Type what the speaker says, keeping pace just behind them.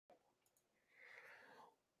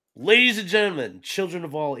Ladies and gentlemen, children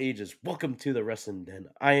of all ages, welcome to the Wrestling Den.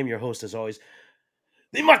 I am your host, as always,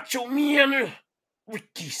 the Macho Man,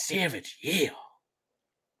 Ricky Savage. Yeah.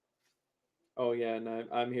 Oh yeah, and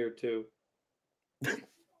I'm here too.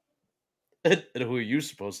 And who are you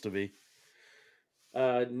supposed to be?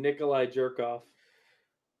 Nikolai Jerkov.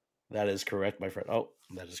 That is correct, my friend. Oh,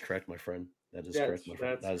 that is correct, my friend. That is correct, my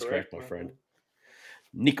friend. That's That is correct, correct, my my friend. friend.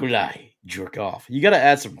 Nikolai Jerkov. You gotta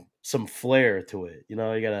add some flair to it. You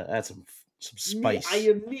know, you gotta add some I spice.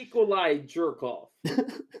 am Nikolai Jerkov. Is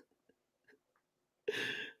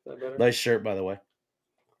that better? Nice shirt, by the way.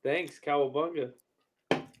 Thanks, Cowabunga.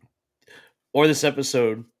 Or this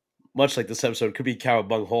episode, much like this episode, could be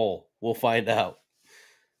Cowabung Hole. We'll find out.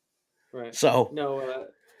 Right. So, No,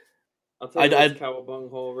 I'll tell you what's I Cowabung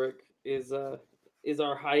Hole, Rick, is our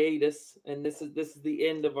hiatus, and this is the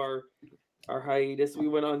end of our hiatus. We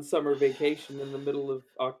went on summer vacation in the middle of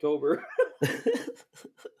October.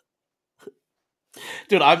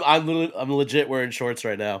 dude, I'm legit wearing shorts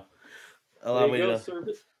right now. There Allow you me go,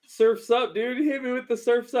 to, surfs up, dude. Hit me with the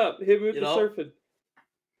surfs up. Hit me with you the know.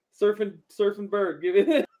 surfing bird. Give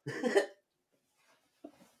it.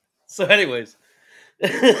 So, anyways,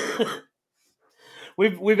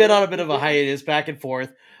 we've been on a bit of a hiatus, back and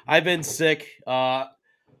forth. I've been sick.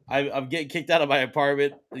 I'm getting kicked out of my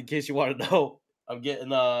apartment. In case you want to know,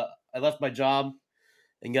 I left my job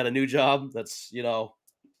and got a new job. That's I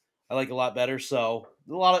like a lot better. So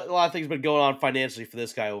a lot of things been going on financially for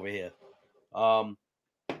this guy over here. I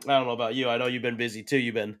don't know about you. I know you've been busy too.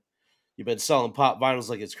 You've been selling pop vinyls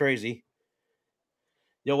like it's crazy.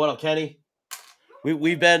 Yo, what up, Kenny?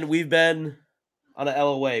 We've been on a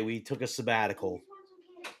LOA. We took a sabbatical.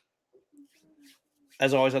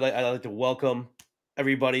 As always, I'd like to welcome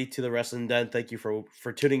everybody to the Wrestling Den. Thank you for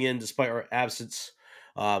tuning in despite our absence.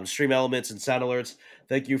 Stream Elements and Sound Alerts,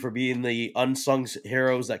 thank you for being the unsung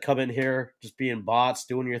heroes that come in here, just being bots,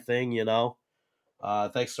 doing your thing,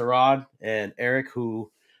 Thanks to Rod and Eric,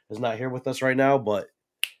 who is not here with us right now, but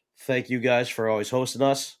thank you guys for always hosting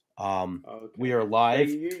us. Okay. We are Hey, live.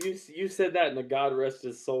 you said that in a God rest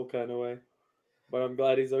his soul kind of way, but I'm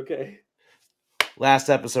glad he's okay. Last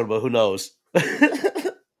episode, but who knows?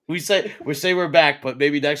 we say we're back, but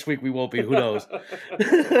maybe next week we won't be. Who knows?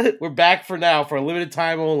 We're back for now for a limited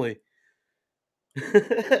time only.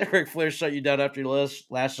 Ric Flair shut you down after your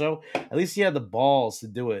last show. At least he had the balls to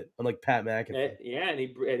do it, unlike Pat McAfee. Yeah, and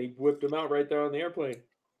he whipped him out right there on the airplane.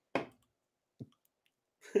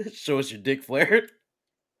 Show us your dick, Flair.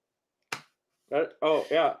 Oh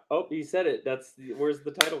yeah. Oh, he said it. Where's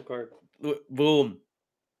the title card? Boom.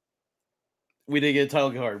 We didn't get a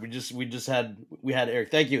title card. We had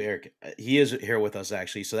Eric. Thank you, Eric. He is here with us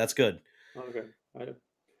actually, so that's good. Okay.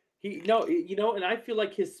 And I feel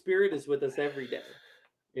like his spirit is with us every day.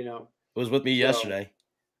 It was with me yesterday.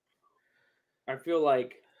 I feel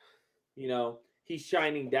like, he's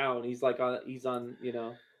shining down. He's on,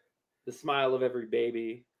 the smile of every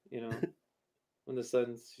baby, when the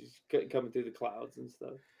sun's coming through the clouds and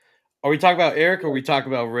stuff. Are we talking about Eric or are we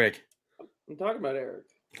talking about Rick? I'm talking about Eric.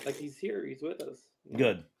 Like, he's here. He's with us.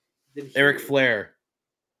 Good. Eric Flair.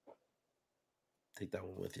 Take that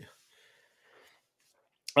one with you.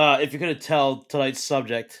 If you couldn't tell, tonight's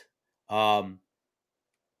subject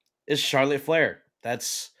is Charlotte Flair.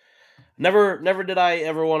 That's never did I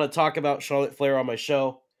ever want to talk about Charlotte Flair on my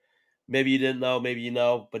show. Maybe you didn't know, maybe you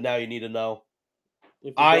know, but now you need to know.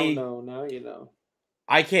 If you don't know, now you know.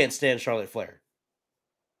 I can't stand Charlotte Flair.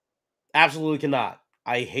 Absolutely cannot.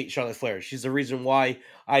 I hate Charlotte Flair. She's the reason why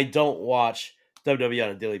I don't watch WWE on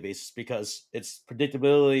a daily basis, because it's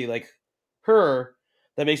predictability like her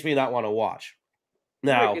that makes me not want to watch.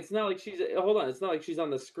 Now, Rick, it's not like hold on. It's not like she's on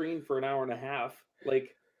the screen for an hour and a half.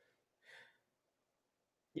 Like,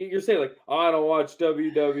 you're saying, like, oh, I don't watch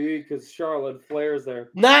WWE because Charlotte Flair's there.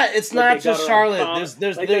 It's not just Charlotte.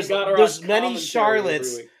 There's many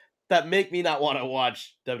Charlottes that make me not want to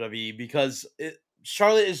watch WWE because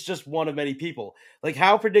Charlotte is just one of many people. Like,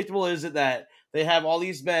 how predictable is it that they have all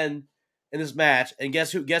these men in this match, and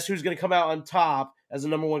guess who's going to come out on top as the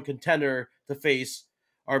number one contender to face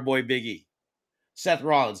our boy Big E? Seth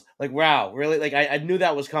Rollins. Like, wow, really? Like, I knew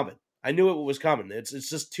that was coming. I knew it was coming. It's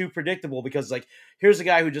just too predictable because, like, here's a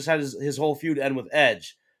guy who just had his whole feud end with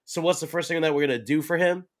Edge. So what's the first thing that we're going to do for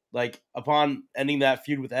him? Like, upon ending that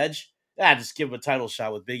feud with Edge? Just give him a title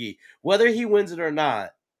shot with Big E. Whether he wins it or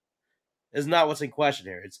not is not what's in question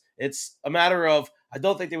here. It's a matter of, I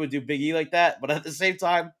don't think they would do Big E like that, but at the same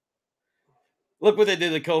time, look what they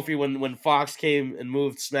did to Kofi when Fox came and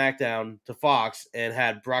moved SmackDown to Fox and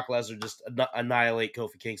had Brock Lesnar just annihilate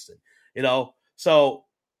Kofi Kingston. So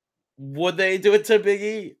Would they do it to Big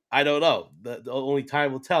E? I don't know. The only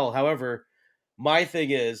time will tell. However, my thing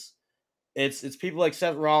is, it's people like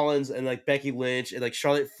Seth Rollins and like Becky Lynch and like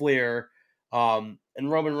Charlotte Flair, and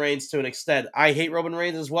Roman Reigns to an extent. I hate Roman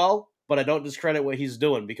Reigns as well, but I don't discredit what he's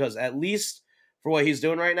doing, because at least for what he's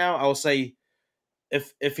doing right now, I will say,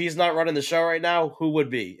 if he's not running the show right now, who would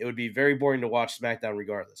be? It would be very boring to watch SmackDown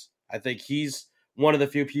regardless. I think he's one of the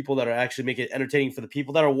few people that are actually making it entertaining for the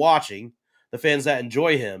people that are watching. The fans that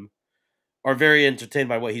enjoy him are very entertained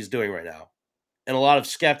by what he's doing right now. And a lot of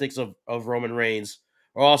skeptics of Roman Reigns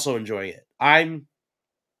are also enjoying it. I'm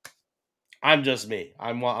just me.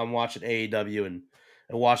 I'm watching AEW and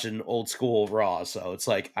watching old school Raw, so it's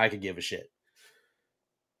like I could give a shit.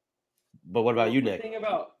 But what about you, Nick?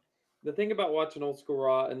 The thing about watching old school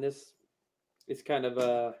Raw, and this is kind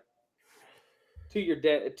of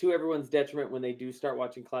to everyone's detriment when they do start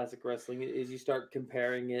watching classic wrestling, is you start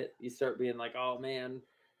comparing it. You start being like, oh man,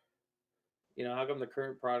 how come the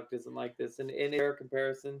current product isn't like this? And in a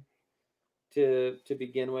comparison to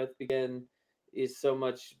begin with, is so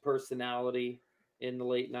much personality in the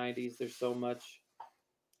late 90s. There's so much,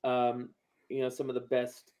 some of the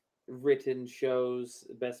best written shows,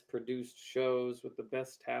 best produced shows with the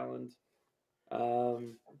best talent.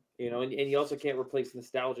 And you also can't replace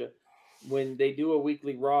nostalgia. When they do a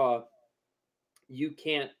weekly Raw, you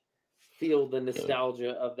can't feel the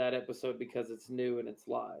nostalgia of that episode because it's new and it's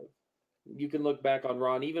live. You can look back on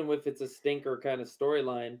Raw, and even if it's a stinker kind of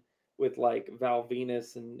storyline with like Val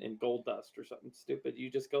Venus and Goldust or something stupid,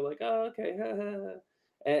 you just go like, oh, okay,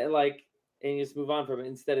 and you just move on from it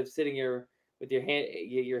instead of sitting here with your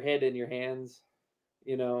head in your hands,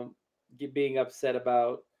 being upset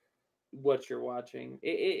about what you're watching.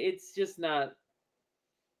 It's just not.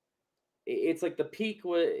 It's like the peak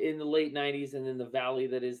in the late 90s and then the valley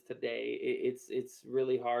that is today. It's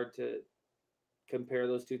really hard to compare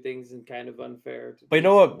those two things, and kind of unfair. But you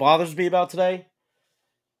know what bothers me about today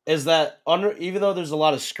is that even though there's a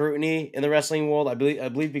lot of scrutiny in the wrestling world, I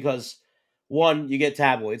believe because, one, you get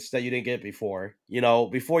tabloids that you didn't get before.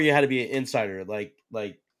 Before you had to be an insider, like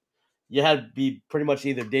you had to be pretty much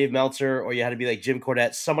either Dave Meltzer or you had to be like Jim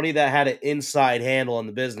Cornette, somebody that had an inside handle on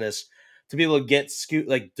the business to be able to get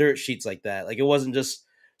like dirt sheets like that. Like it wasn't just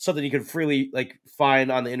something you could freely like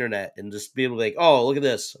find on the internet and just be able to like, oh, look at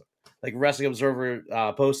this. Like Wrestling Observer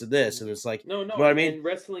posted this, and it's like, no, you know what I mean? And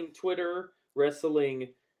wrestling Twitter, wrestling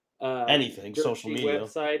anything, social media,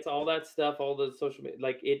 websites, all that stuff, all the social media,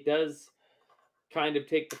 like it does kind of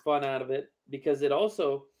take the fun out of it, because it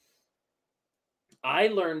also, I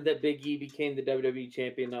learned that Big E became the WWE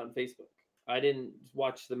champion on Facebook. I didn't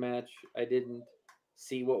watch the match. I didn't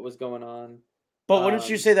see what was going on. But wouldn't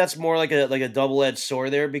you say that's more like a double-edged sword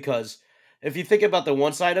there? Because if you think about the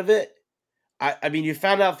one side of it, I mean, you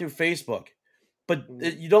found out through Facebook, but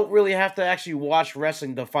you don't really have to actually watch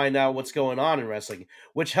wrestling to find out what's going on in wrestling,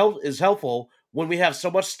 which is helpful when we have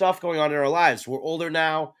so much stuff going on in our lives. We're older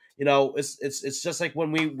now, it's just like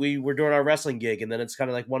when we were doing our wrestling gig, and then it's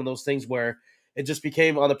kind of like one of those things where it just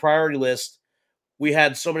became on the priority list. We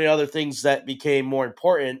had so many other things that became more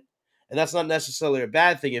important, and that's not necessarily a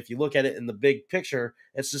bad thing if you look at it in the big picture.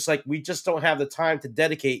 It's just like we just don't have the time to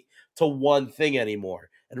dedicate to one thing anymore.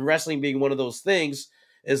 And wrestling being one of those things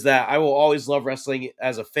is that I will always love wrestling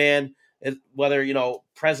as a fan, whether,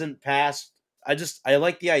 present, past. I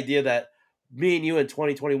like the idea that me and you in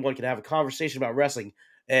 2021 can have a conversation about wrestling,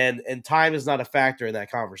 and time is not a factor in that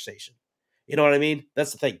conversation. You know what I mean?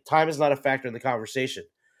 That's the thing. Time is not a factor in the conversation.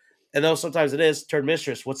 And though sometimes it is, Turd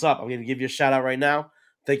Mistress, what's up? I'm going to give you a shout out right now.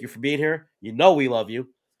 Thank you for being here. You know we love you.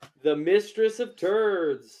 The Mistress of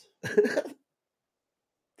Turds.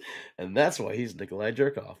 And that's why he's Nikolai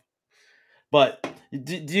Jerkoff. But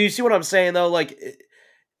do you see what I'm saying, though? Like,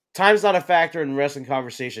 time's not a factor in wrestling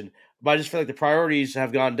conversation. But I just feel like the priorities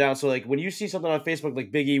have gone down. So, like, when you see something on Facebook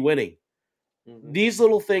like Big E winning, these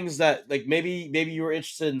little things that, like, maybe you were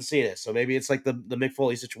interested in seeing it. So maybe it's like the Mick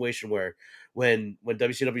Foley situation where when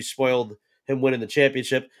WCW spoiled him winning the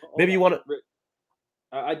championship, maybe you want to...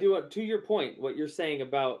 I do, to your point, what you're saying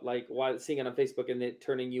about, like, why seeing it on Facebook and it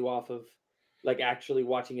turning you off of, like, actually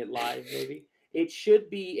watching it live, maybe. It should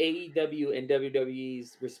be AEW and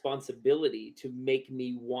WWE's responsibility to make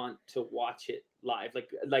me want to watch it live.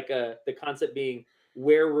 The concept being,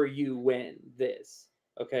 where were you when this?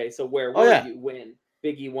 Okay, so where were you when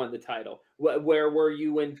Big E won the title? Where were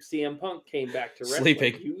you when CM Punk came back to wrestling?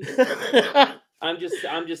 Sleeping. I'm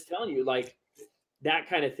just telling you, like, that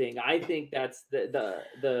kind of thing. I think that's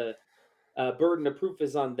the burden of proof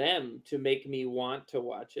is on them to make me want to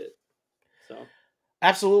watch it. So,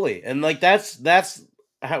 absolutely, and like that's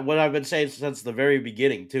what I've been saying since the very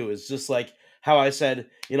beginning too. It's just like, how I said,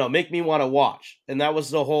 make me want to watch. And that was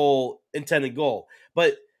the whole intended goal.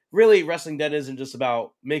 But really, Wrestling Den isn't just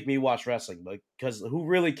about make me watch wrestling, because who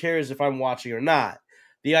really cares if I'm watching or not?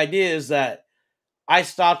 The idea is that I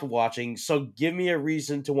stopped watching, so give me a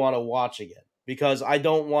reason to want to watch again, because I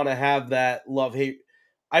don't want to have that love-hate.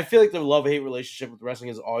 I feel like the love-hate relationship with wrestling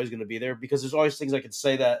is always going to be there, because there's always things I can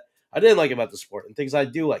say that I didn't like about the sport and things I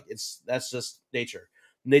do like. That's just nature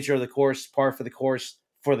of the course, par for the course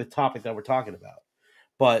for the topic that we're talking about.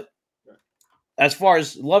 But as far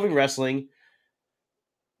as loving wrestling,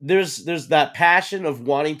 there's that passion of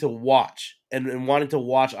wanting to watch and wanting to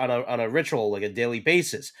watch on a ritual, like a daily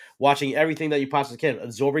basis, watching everything that you possibly can,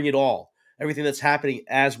 absorbing it all, everything that's happening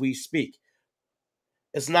as we speak.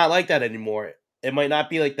 It's not like that anymore. It might not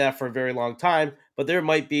be like that for a very long time, but there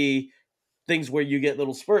might be things where you get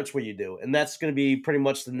little spurts where you do, and that's going to be pretty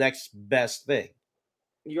much the next best thing.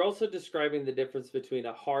 You're also describing the difference between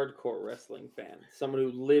a hardcore wrestling fan, someone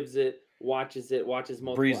who lives it, watches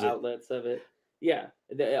multiple outlets of it. Yeah,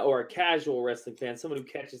 or a casual wrestling fan, someone who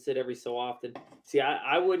catches it every so often. See,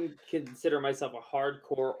 I wouldn't consider myself a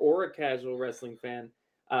hardcore or a casual wrestling fan.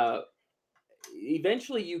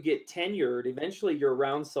 Eventually, you get tenured. Eventually, you're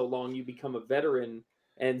around so long, you become a veteran,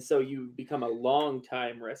 and so you become a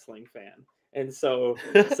long-time wrestling fan. And so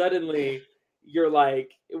suddenly, you're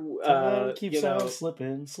like, keeps on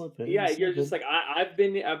slipping. Yeah, you're just like I've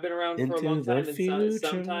been around for a long time, and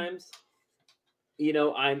sometimes.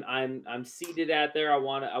 I'm seated out there. I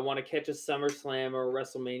want to catch a SummerSlam or a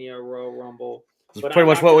WrestleMania or a Royal Rumble. It's pretty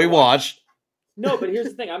much what we watched. No, but here's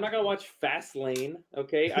the thing: I'm not gonna watch Fastlane.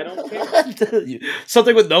 Okay, I don't care.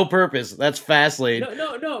 Something with no purpose. That's Fastlane.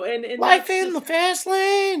 No, and life in the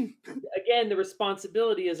Fastlane. Again, the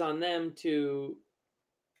responsibility is on them to,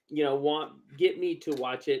 get me to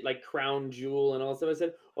watch it, like Crown Jewel and all stuff. I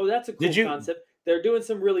said, oh, that's a cool concept. They're doing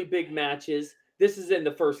some really big matches. This is in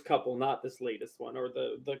the first couple, not this latest one or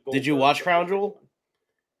the. Did you watch Crown Jewel?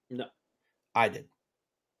 No, I did.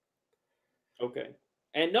 Okay,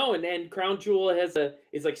 and Crown Jewel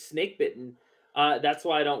is like snake bitten. That's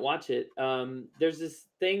why I don't watch it. There's this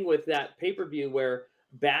thing with that pay-per-view where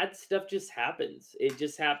bad stuff just happens. It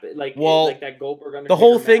just happened, like that Goldberg Undertaker. The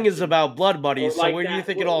whole thing is about blood buddies. So where do you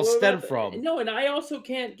think it all stemmed from? No, and I also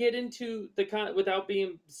can't get into without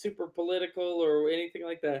being super political or anything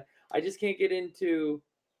like that. I just can't get into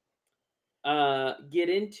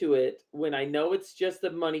it when I know it's just a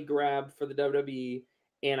money grab for the WWE,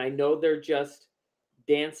 and I know they're just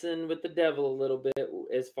dancing with the devil a little bit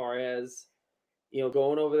as far as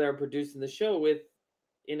going over there and producing the show with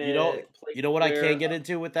you know what I can't get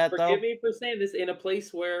into with that though. Forgive me for saying this, in a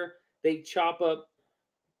place where they chop up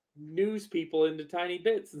news people into tiny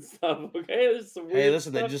bits and stuff. Okay,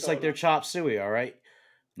 listen, they're just like their chop suey. All right.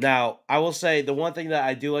 Now, I will say the one thing that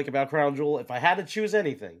I do like about Crown Jewel, if I had to choose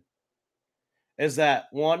anything, is that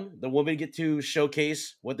one, the women get to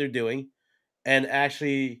showcase what they're doing and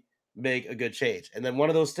actually make a good change. And then one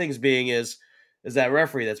of those things being is that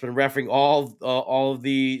referee that's been refereeing all of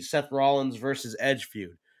the Seth Rollins versus Edge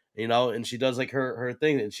feud, and she does like her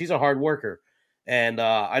thing, and she's a hard worker. And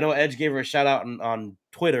I know Edge gave her a shout out on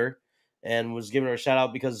Twitter and was giving her a shout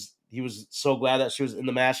out because he was so glad that she was in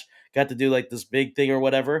the match, got to do like this big thing or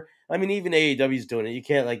whatever. I mean, even AEW's doing it. You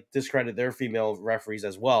can't like discredit their female referees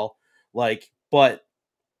as well. But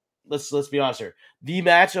let's be honest here. The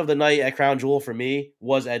match of the night at Crown Jewel for me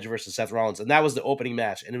was Edge versus Seth Rollins, and that was the opening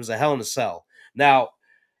match, and it was a Hell in a Cell. Now,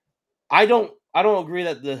 I don't agree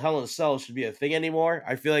that the Hell in a Cell should be a thing anymore.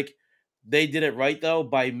 I feel like they did it right though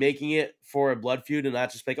by making it for a blood feud and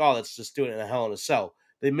not just like, oh, let's just do it in a Hell in a Cell.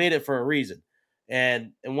 They made it for a reason.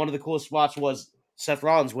 And one of the coolest spots was Seth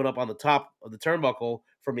Rollins went up on the top of the turnbuckle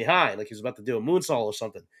from behind, like he was about to do a moonsault or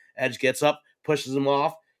something. Edge gets up, pushes him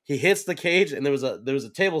off. He hits the cage, and there was a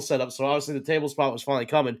table set up, so obviously the table spot was finally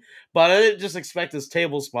coming. But I didn't just expect this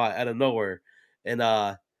table spot out of nowhere. And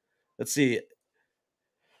let's see.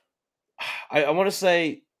 I want to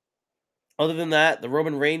say, other than that, the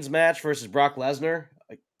Roman Reigns match versus Brock Lesnar,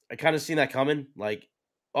 I kind of seen that coming. Like,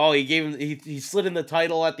 oh, he slid in the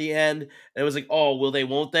title at the end, and it was like, oh, will they,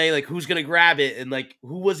 won't they? Like, who's gonna grab it? And like,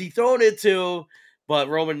 who was he throwing it to? But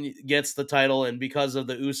Roman gets the title, and because of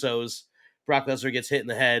the Usos, Brock Lesnar gets hit in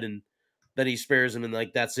the head, and then he spares him, and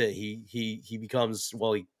like that's it. He becomes,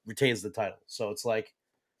 well, he retains the title. So it's like,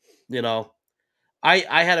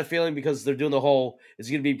 I had a feeling because they're doing the whole, it's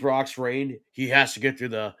gonna be Brock's reign. He has to get through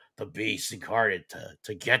the beast incarnate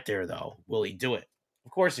to get there, though. Will he do it?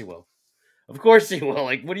 Of course he will. Of course he will.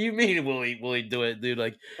 Like, what do you mean? Will he do it, dude?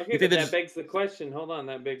 Like, okay, but that begs the question. Hold on,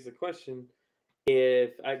 that begs the question.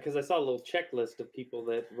 because I saw a little checklist of people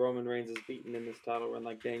that Roman Reigns has beaten in this title run,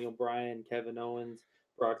 like Daniel Bryan, Kevin Owens,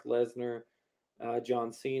 Brock Lesnar,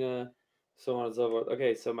 John Cena, so on and so forth.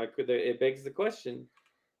 Okay, so it begs the question: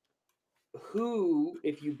 who,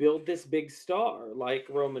 if you build this big star like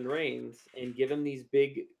Roman Reigns and give him these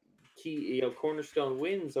big key, cornerstone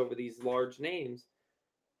wins over these large names,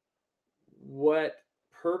 what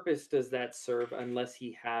purpose does that serve unless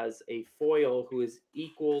he has a foil who is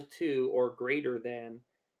equal to or greater than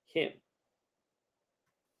him?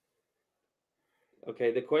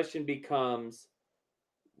 Okay, the question becomes,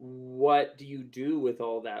 what do you do with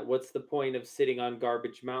all that? What's the point of sitting on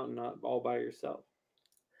Garbage Mountain all by yourself?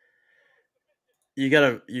 You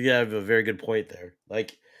gotta have a very good point there.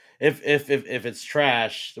 Like, if it's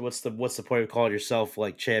trash, what's the point of calling yourself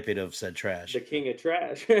like champion of said trash? The king of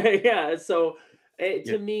trash. Yeah. So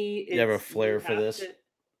to me, you have a flair for this.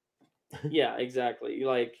 Yeah, exactly.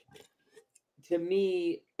 Like, to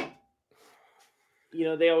me,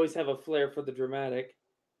 they always have a flair for the dramatic,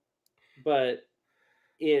 but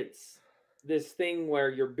it's this thing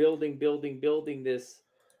where you're building this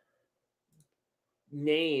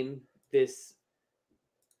name, this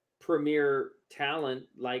premier talent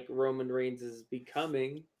like Roman Reigns is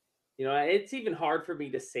becoming. It's even hard for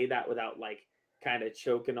me to say that without like kind of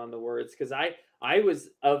choking on the words, because I was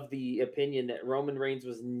of the opinion that Roman Reigns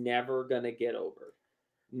was never gonna get over,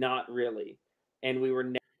 not really, and we were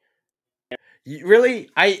never really.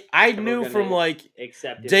 I knew from like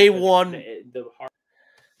day one. The hard.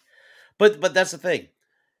 But that's the thing.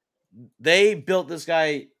 They built this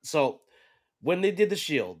guy. So when they did the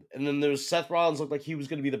Shield, and then there was Seth Rollins looked like he was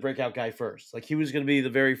going to be the breakout guy first. Like he was going to be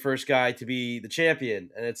the very first guy to be the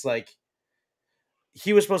champion, and it's like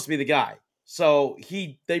he was supposed to be the guy. So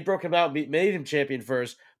they broke him out, made him champion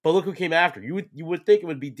first. But look who came after. You would think it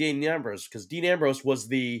would be Dean Ambrose, because Dean Ambrose was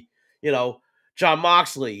the Jon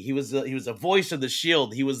Moxley. He was a voice of the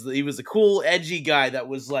Shield. He was a cool, edgy guy that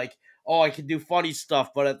was like, oh, I can do funny stuff,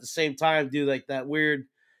 but at the same time do like that weird,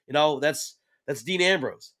 that's Dean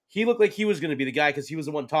Ambrose. He looked like he was going to be the guy because he was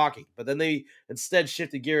the one talking. But then they instead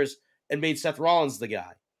shifted gears and made Seth Rollins the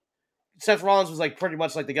guy. Seth Rollins was like pretty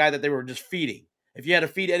much like the guy that they were just feeding. If you had to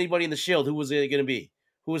feed anybody in the Shield, who was it going to be?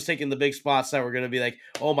 Who was taking the big spots that were going to be like,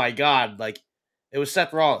 oh my god, like it was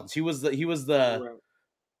Seth Rollins. He was the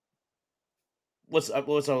what's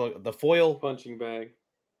the foil punching bag,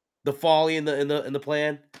 the folly in the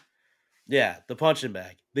plan. Yeah, the punching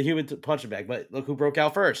bag, the human punching bag. But look who broke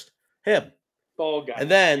out first, him. Fall guy.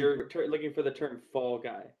 And then you're looking for the term fall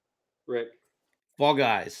guy, Rick. Fall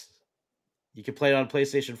Guys. You can play it on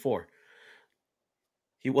PlayStation 4.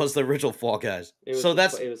 He was the original Fall Guys. So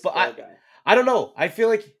that's but I don't know. I feel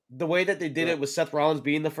like the way that they did it with Seth Rollins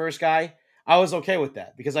being the first guy, I was okay with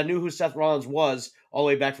that because I knew who Seth Rollins was all the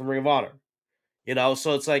way back from Ring of Honor.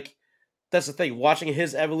 So it's like that's the thing. Watching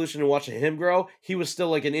his evolution and watching him grow, he was still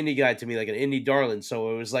like an indie guy to me, like an indie darling.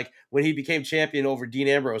 So it was like when he became champion over Dean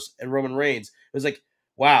Ambrose and Roman Reigns, it was like,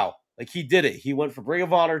 wow, like he did it. He went from Ring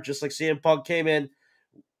of Honor just like CM Punk came in,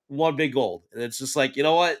 won big gold. And it's just like, you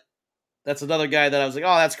know what? That's another guy that I was like,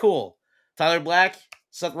 oh, that's cool. Tyler Black,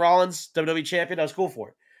 Seth Rollins, WWE champion. I was cool for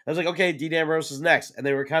it. I was like, okay, Dean Ambrose is next, and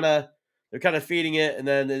they're kind of feeding it, and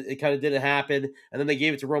then it kind of didn't happen, and then they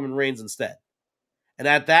gave it to Roman Reigns instead. And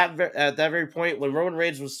at that very point, when Roman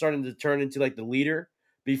Reigns was starting to turn into like the leader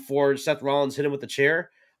before Seth Rollins hit him with the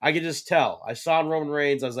chair, I could just tell. I saw Roman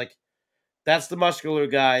Reigns. I was like, that's the muscular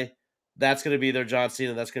guy. That's going to be their John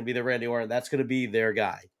Cena. That's going to be their Randy Orton. That's going to be their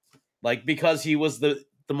guy. Like, because he was the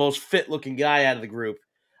most fit-looking guy out of the group,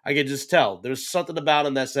 I could just tell. There's something about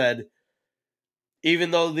him that said, even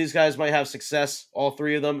though these guys might have success, all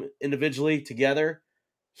three of them individually together,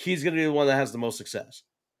 he's going to be the one that has the most success.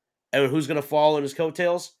 And who's going to fall in his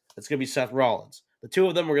coattails? It's going to be Seth Rollins. The two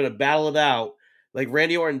of them are going to battle it out like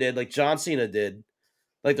Randy Orton did, like John Cena did,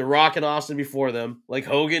 like The Rock and Austin before them, like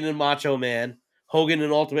Hogan and Macho Man, Hogan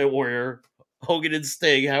and Ultimate Warrior, Hogan and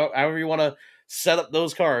Sting, however you want to set up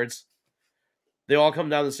those cards. They all come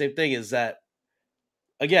down to the same thing, is that,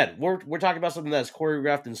 again, we're talking about something that's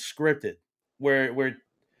choreographed and scripted, where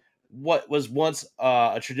what was once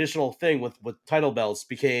a traditional thing with title belts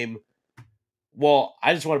became, well,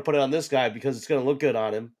 I just want to put it on this guy because it's going to look good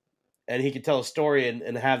on him, and he can tell a story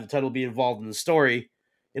and have the title be involved in the story.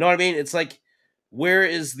 You know what I mean? It's like, where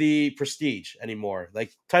is the prestige anymore?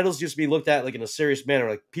 Like, titles used to be looked at like in a serious manner.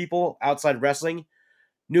 Like, people outside wrestling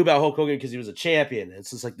knew about Hulk Hogan because he was a champion.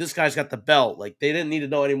 It's just like, this guy's got the belt. Like, they didn't need to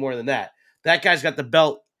know any more than that. That guy's got the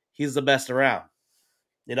belt. He's the best around.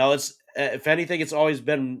 It's, if anything, it's always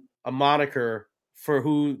been a moniker for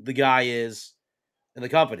who the guy is in the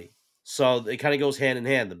company. So it kind of goes hand in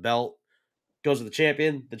hand. The belt goes to the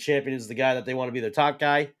champion. The champion is the guy that they want to be their top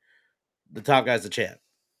guy. The top guy's the champ.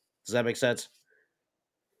 Does that make sense?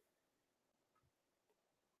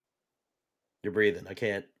 You're breathing. I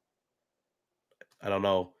can't. I don't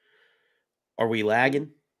know. Are we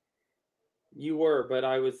lagging? You were, but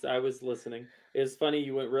I was listening. It was funny.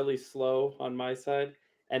 You went really slow on my side,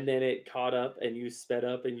 and then it caught up, and you sped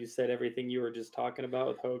up, and you said everything you were just talking about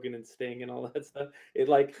with Hogan and Sting and all that stuff. It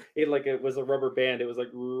was a rubber band. It was like,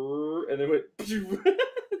 and then went.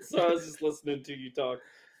 So I was just listening to you talk.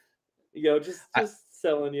 Just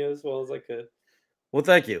selling you as well as I could. Well,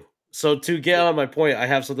 thank you. So to get on my point, I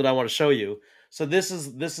have something I want to show you. So this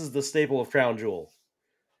is the staple of Crown Jewel.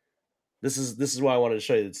 This is what I wanted to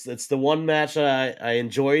show you. It's the one match I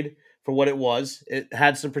enjoyed for what it was. It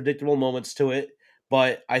had some predictable moments to it,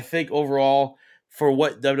 but I think overall, for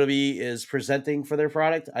what WWE is presenting for their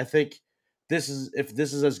product, I think if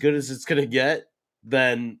this is as good as it's gonna get,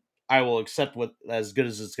 then I will accept what as good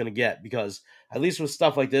as it's gonna get, because at least with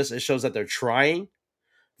stuff like this, it shows that they're trying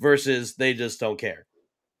versus they just don't care.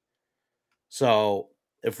 So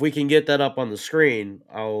if we can get that up on the screen,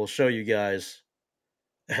 I'll show you guys.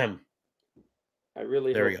 I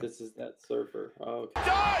really hope this is that surfer. Oh,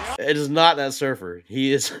 okay. It is not that surfer.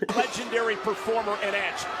 He is legendary performer and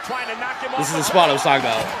Edge trying to knock him off. This is the spot I was talking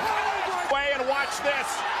about. Way and watch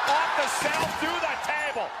this off the cell through the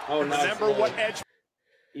table. Oh, nice. Remember what Edge?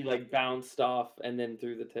 He bounced off and then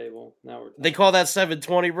through the table. Now we're. They call that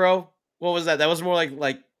 720, bro. What was that? That was more like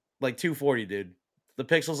 240, dude. The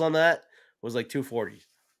pixels on that was like 240.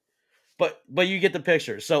 But you get the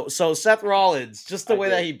picture. So Seth Rollins, just the way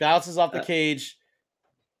that he bounces off the cage.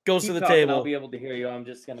 Goes to the table. I'll be able to hear you. I'm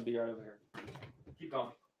just going to be right over here. Keep going.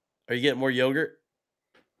 Are you getting more yogurt?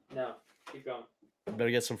 No. Keep going. You better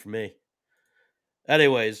get some for me.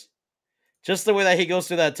 Anyways, just the way that he goes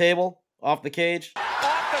through that table, off the cage.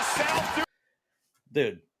 Off the cell.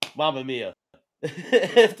 Dude, Mamma Mia.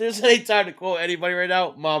 If there's any time to quote anybody right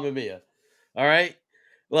now, Mamma Mia. All right?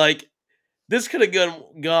 This could have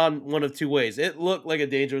gone one of two ways. It looked like a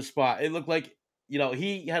dangerous spot. It looked like,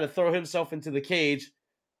 he had to throw himself into the cage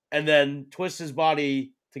and then twist his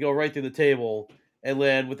body to go right through the table and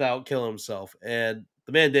land without killing himself. And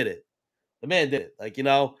the man did it.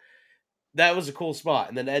 That was a cool spot.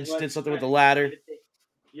 And then Edge did something with the ladder.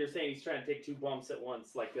 You're saying he's trying to take two bumps at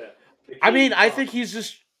once, like the I think he's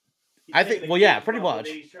just... pretty much.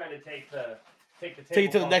 He's trying to take the take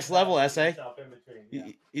it to the next level, SA.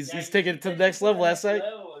 He's taking it to the next level, SA.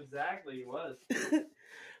 Exactly, he was.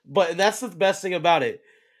 But that's the best thing about it.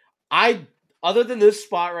 Other than this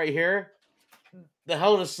spot right here, the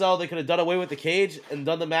Hell in a Cell, they could have done away with the cage and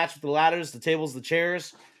done the match with the ladders, the tables, the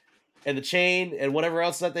chairs, and the chain, and whatever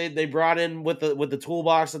else that they brought in with the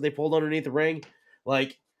toolbox that they pulled underneath the ring.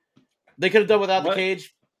 They could have done without the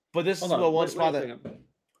cage, but this is the one spot that...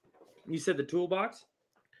 You said the toolbox?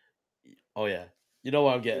 Oh, yeah. You know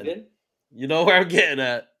what I'm getting. You know where I'm getting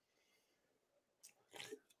at.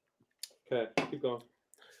 Okay, keep going.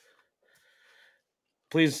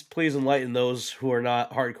 Please enlighten those who are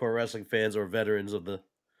not hardcore wrestling fans or veterans of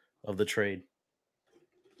the trade.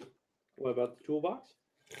 What about the toolbox?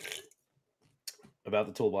 About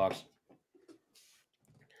the toolbox.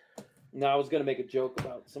 No, I was going to make a joke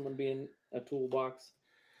about someone being a toolbox.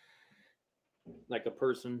 Like a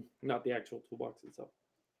person, not the actual toolbox itself.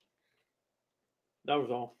 That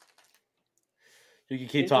was all. You can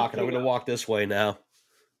keep talking. I'm going to walk this way now.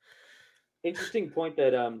 Interesting point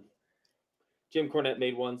that Jim Cornette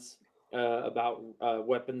made once about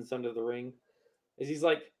weapons under the ring. Is he's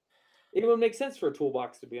like, it would make sense for a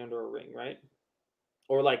toolbox to be under a ring, right?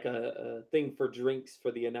 Or like a thing for drinks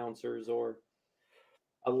for the announcers, or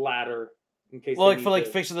a ladder in case. Well, for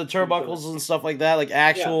fixing the turnbuckles and stuff like that, like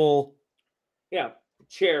actual. Yeah,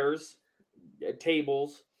 chairs,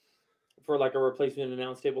 tables for like a replacement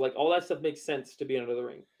announce table, like all that stuff makes sense to be under the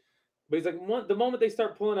ring. But he's like, the moment they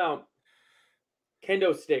start pulling out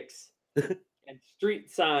kendo sticks and street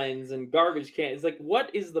signs and garbage cans, it's like,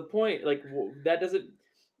 what is the point? Like, that doesn't.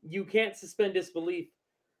 You can't suspend disbelief,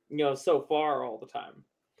 so far all the time.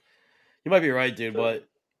 You might be right, dude, but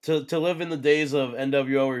to live in the days of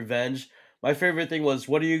NWO Revenge, my favorite thing was,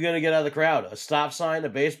 what are you going to get out of the crowd? A stop sign, a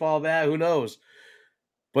baseball bat? Who knows?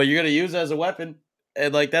 But you're going to use it as a weapon.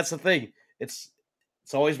 And, that's the thing. It's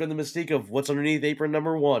always been the mystique of what's underneath apron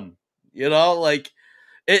number 1. Right.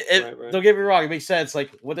 Don't get me wrong. It makes sense.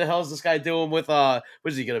 What the hell is this guy doing with, what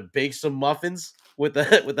is he going to bake some muffins with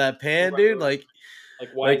that pan, dude? Right.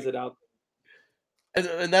 Why is it out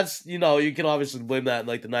there? And that's, you can obviously blame that in,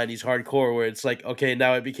 the 90s hardcore, where it's okay,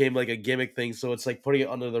 now it became, a gimmick thing. So it's, putting it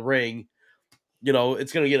under the ring.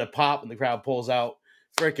 It's going to get a pop and the crowd pulls out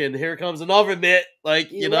freaking here comes an oven mitt,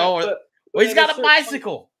 like You're know. right, Well, he's got a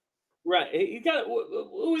bicycle. Right, he got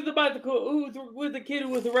who was the bicycle? Who was the kid who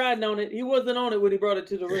was riding on it? He wasn't on it when he brought it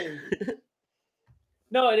to the ring.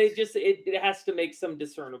 No, and it has to make some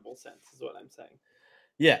discernible sense, is what I'm saying.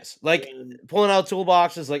 Yes, like pulling out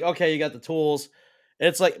toolboxes, like okay, you got the tools.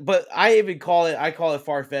 It's like, but I call it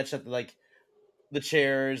far fetched that like the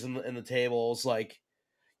chairs and the tables, like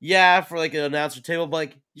yeah, for like an announcer table, but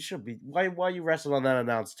like you should be why are you wrestling on that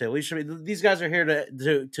announcer table? You should be. These guys are here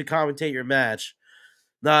to commentate your match,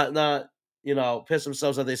 not piss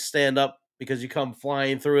themselves that they stand up because you come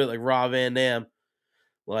flying through it like Rob Van Dam.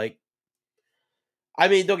 Like, I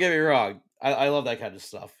mean, don't get me wrong, I love that kind of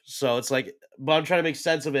stuff. So it's like, but I'm trying to make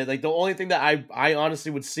sense of it. Like the only thing that I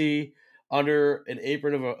honestly would see under an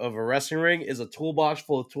apron of a wrestling ring is a toolbox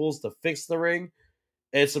full of tools to fix the ring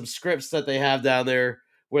and some scripts that they have down there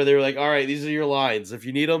where they're like, all right, these are your lines. If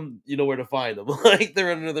you need them, you know where to find them. Like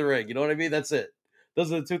they're under the ring. You know what I mean? That's it.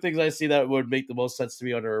 Those are the two things I see that would make the most sense to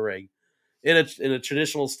me under a ring in a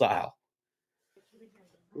traditional style.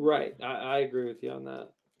 Right. I agree with you on that.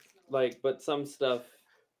 Like, but some stuff,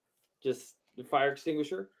 just the fire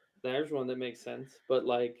extinguisher, there's one that makes sense. But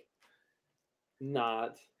like,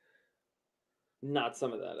 not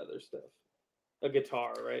some of that other stuff. A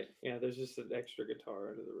guitar, right? Yeah, there's just an extra guitar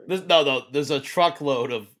under the ring. There's a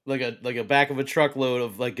truckload of like a back of a truckload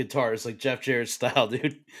of like guitars, like Jeff Jarrett style, dude.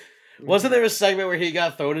 Mm-hmm. Wasn't there a segment where he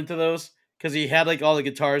got thrown into those because he had like all the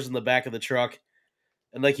guitars in the back of the truck,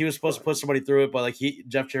 and like he was supposed to put somebody through it, but like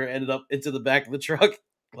Jeff Jarrett ended up into the back of the truck,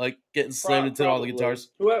 like getting slammed into all the guitars.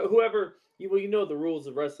 Whoever you know the rules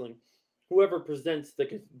of wrestling. Whoever presents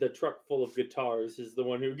the truck full of guitars is the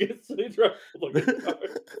one who gets the truck full of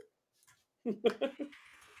guitars.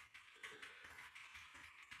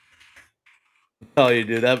 Tell you,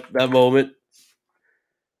 dude, that moment.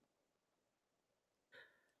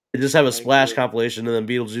 They just have a Splash compilation and then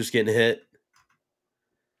Beetlejuice getting hit.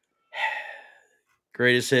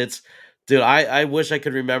 Greatest hits. Dude, I wish I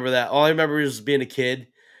could remember that. All I remember is being a kid,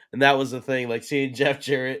 and that was the thing, like seeing Jeff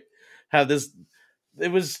Jarrett have this.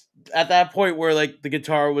 It was at that point where like the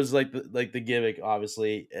guitar was like the gimmick,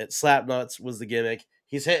 obviously. Slapnuts was the gimmick.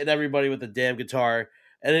 He's hitting everybody with the damn guitar.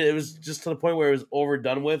 And it was just to the point where it was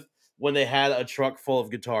overdone with when they had a truck full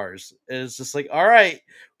of guitars. And it's just like, all right,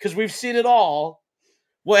 because we've seen it all.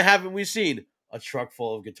 What haven't we seen? A truck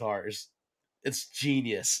full of guitars. It's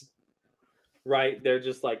genius. Right. They're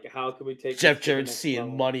just like, how can we take Jeff Jarrett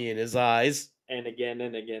seeing money in his eyes. And again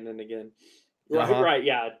and again and again. Right, right,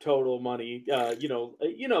 yeah, total money. Late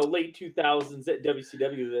 2000s at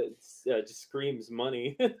WCW that just screams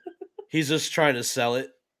money. He's just trying to sell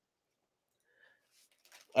it.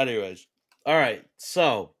 Anyways, all right.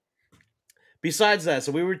 So, besides that,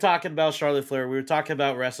 so we were talking about Charlotte Flair. We were talking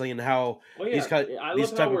about wrestling and how these type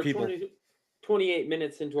of people. 28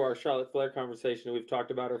 minutes into our Charlotte Flair conversation, and we've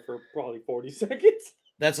talked about her for probably 40 seconds.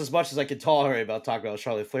 That's as much as I could tolerate about talking about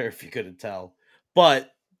Charlotte Flair, if you couldn't tell.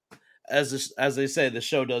 But as they say, the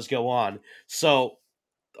show does go on. So,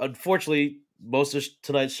 unfortunately, most of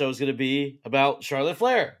tonight's show is going to be about Charlotte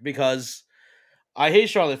Flair because I hate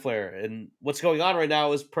Charlotte Flair, and what's going on right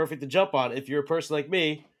now is perfect to jump on if you're a person like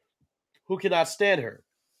me who cannot stand her.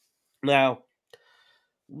 Now,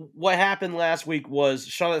 what happened last week was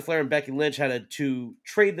Charlotte Flair and Becky Lynch had to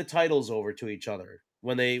trade the titles over to each other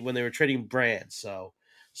when they were trading brands.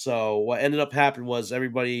 So what ended up happening was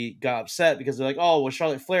everybody got upset because they're like, oh, well,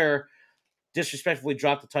 Charlotte Flair disrespectfully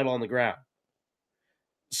dropped the title on the ground.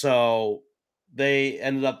 So they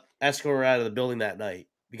ended up escorting her out of the building that night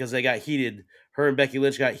because they got heated. Her and Becky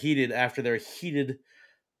Lynch got heated after their heated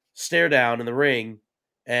stare down in the ring.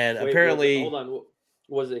 And apparently... Hold on.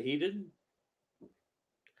 Was it heated?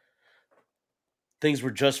 Things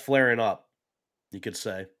were just flaring up, you could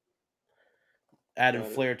say. Adding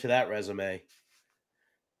Flair to that resume.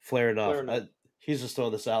 Flair enough. He's just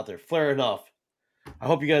throwing this out there. Flair enough. I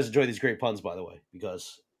hope you guys enjoy these great puns, by the way,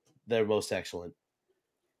 because they're most excellent.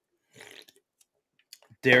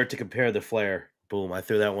 Dare to compare the Flair. Boom, I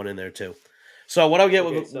threw that one in there too. So what I'll get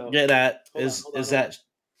at is that...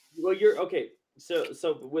 Well, you're... Okay,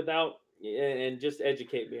 so without... And just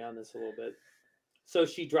educate me on this a little bit. So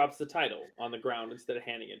she drops the title on the ground instead of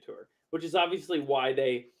handing it to her, which is obviously why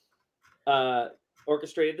they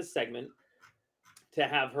orchestrated the segment to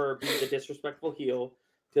have her be the disrespectful heel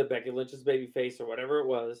to Becky Lynch's babyface or whatever it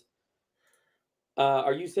was.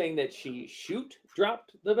 Are you saying that she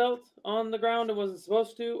dropped the belt on the ground and wasn't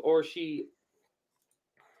supposed to, or she,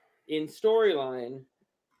 in storyline,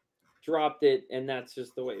 dropped it and that's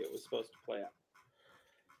just the way it was supposed to play out?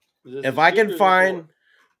 If I can find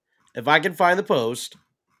the post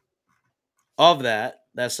of that,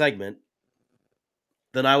 that segment,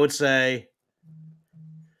 then I would say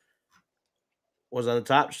was on the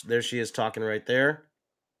top. There she is talking right there.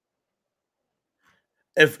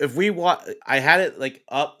 If we watch, I had it like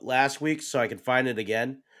up last week so I can find it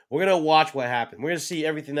again. We're gonna watch what happened. We're gonna see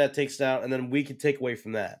everything that takes down, and then we can take away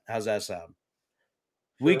from that. How's that sound?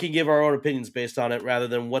 Sure. We can give our own opinions based on it rather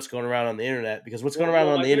than what's going around on the internet. Because what's going around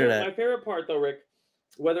on the internet. My favorite part, though, Rick,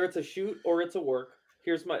 whether it's a shoot or it's a work,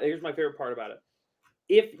 here's my favorite part about it.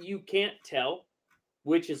 If you can't tell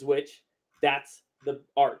which is which, that's the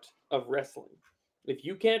art of wrestling. If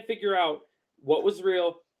you can't figure out what was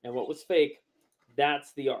real and what was fake,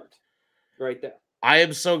 that's the art right there. I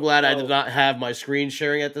am so glad I did not have my screen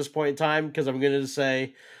sharing at this point in time, because I'm going to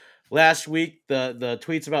say last week the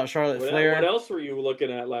tweets about Charlotte Flair. What else were you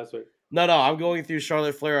looking at last week? No, I'm going through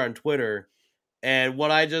Charlotte Flair on Twitter, and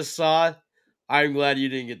what I just saw, I'm glad you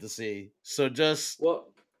didn't get to see. So just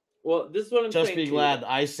well, this is what I'm saying. Just be glad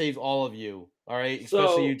I saved all of you. All right,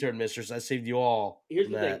 especially you, Turn Mistress. I saved you all. Here's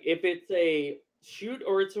the thing: if it's a shoot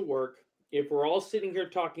or it's a work, if we're all sitting here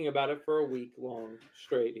talking about it for a week long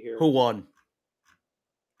straight here, who won?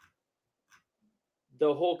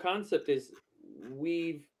 The whole concept is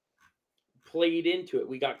we've played into it.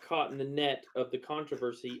 We got caught in the net of the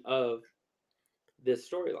controversy of this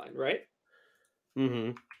storyline, right?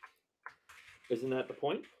 Mm-hmm. Isn't that the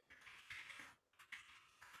point?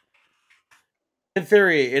 In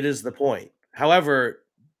theory, it is the point. However,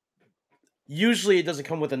 usually it doesn't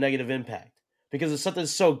come with a negative impact, because it's something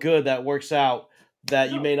so good that works out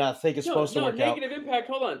that you may not think it's supposed to work out. Negative impact.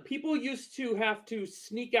 Hold on. People used to have to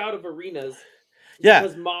sneak out of arenas. Yeah,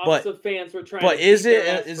 because mobs of fans were trying. But is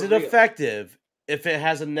it effective if it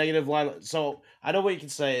has a negative line? So I know what you can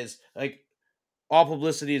say is like all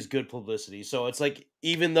publicity is good publicity. So it's like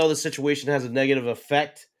even though the situation has a negative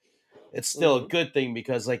effect, it's still a good thing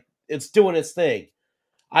because like it's doing its thing.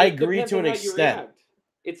 I agree to an extent.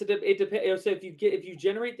 It depends. So if you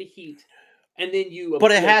generate the heat and then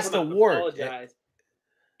but it has to work. Apologize.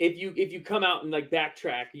 If you come out and like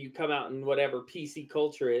backtrack, you come out and whatever PC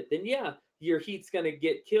culture it, then yeah, your heat's gonna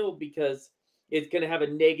get killed because it's gonna have a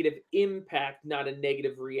negative impact, not a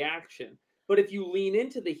negative reaction. But if you lean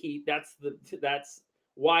into the heat, that's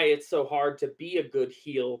why it's so hard to be a good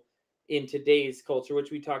heel in today's culture, which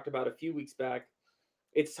we talked about a few weeks back.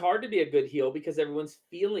 It's hard to be a good heel because everyone's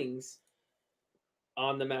feelings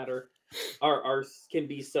on the matter can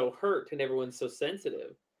be so hurt and everyone's so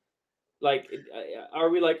sensitive. Like, are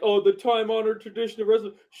we like, oh, the time-honored tradition of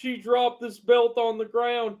wrestling, she dropped this belt on the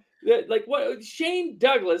ground? Like, what? Shane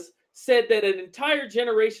Douglas said that an entire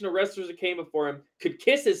generation of wrestlers that came before him could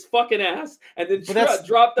kiss his fucking ass and then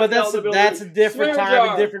drop the belt. But that's a different time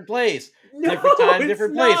and different place. No, different time,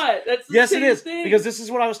 different place. That's the yes, same it is. thing. Because this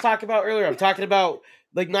is what I was talking about earlier. I'm talking about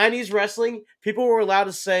like 90s wrestling. People were allowed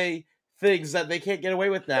to say things that they can't get away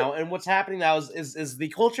with now. And what's happening now is the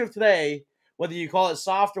culture of today, whether you call it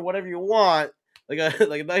soft or whatever you want, like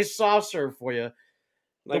a nice soft serve for you.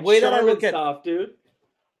 Like the way that I look at soft, dude.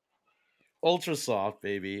 Ultra soft,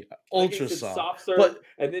 baby. Ultra soft serve,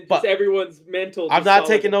 and then just everyone's mental. I'm not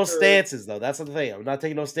taking those stances, though. That's the thing. I'm not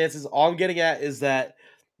taking those stances. All I'm getting at is that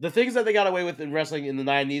the things that they got away with in wrestling in the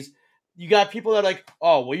 90s, you got people that are like,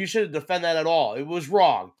 oh, well, you shouldn't defend that at all. It was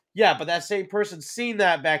wrong. Yeah, but that same person seen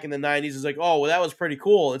that back in the 90s is like, oh, well, that was pretty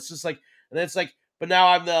cool. It's just like, and then it's like, but now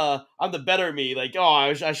I'm the better me. Like, oh,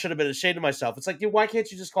 I should have been ashamed of myself. It's like, dude, why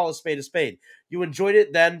can't you just call a spade a spade? You enjoyed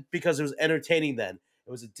it then because it was entertaining then.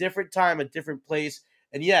 It was a different time, a different place.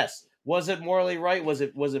 And yes, was it morally right? Was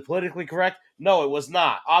it politically correct? No, it was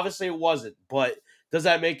not. Obviously, it wasn't. But does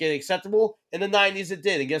that make it acceptable? In the 90s, it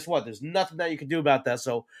did. And guess what? There's nothing that you can do about that.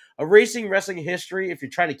 So erasing wrestling history, if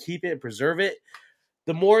you're trying to keep it and preserve it,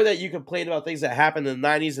 the more that you complain about things that happened in the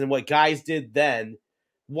 90s and what guys did then,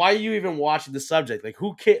 why are you even watching the subject? Like,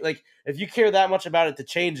 who cares? Like, if you care that much about it to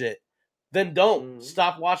change it, then don't.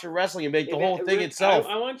 Stop watching wrestling and make the whole thing itself.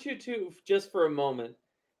 I want you to, just for a moment,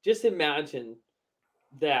 just imagine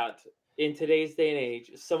that in today's day and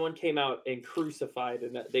age, someone came out and crucified a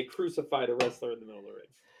wrestler in the middle of the ring.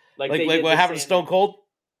 Like what happened to Stone Cold?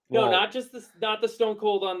 No, not the Stone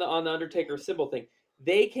Cold on the Undertaker symbol thing.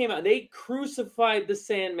 They came out, they crucified the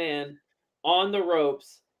Sandman on the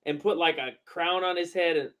ropes and put like a crown on his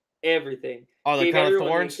head and everything. Oh, the crown of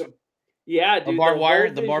thorns? Yeah, dude. The barbed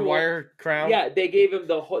wire crown. Yeah, they gave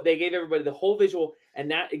everybody the whole visual,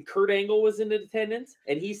 and Kurt Angle was in attendance,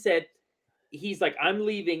 and he said, he's like, I'm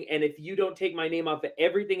leaving, and if you don't take my name off of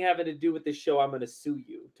everything having to do with this show, I'm going to sue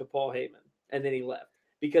you, to Paul Heyman. And then he left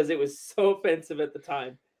because it was so offensive at the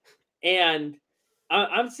time. And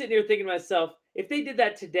I'm sitting here thinking to myself, if they did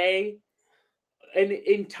that today, and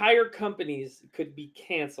entire companies could be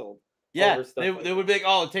canceled. Yeah, they would be like,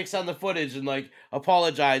 oh, it takes down the footage and like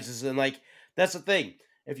apologizes and like that's the thing.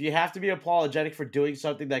 If you have to be apologetic for doing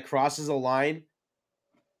something that crosses a line,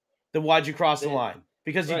 then why'd you cross the line?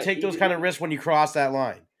 Because you take those kind of risks when you cross that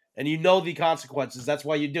line, and you know the consequences. That's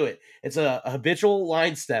why you do it. It's a habitual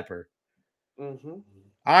line stepper. Mm-hmm.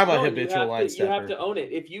 I'm a habitual line stepper. You have to own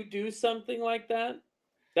it. If you do something like that,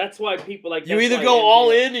 that's why people like you either go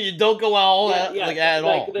all in or you don't go all at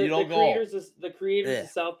all. You don't go. The creators of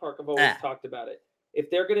South Park have always talked about it. If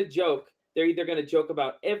they're gonna joke, they're either gonna joke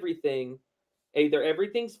about everything, either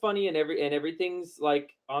everything's funny and everything's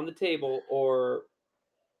like on the table, or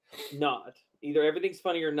not. Either everything's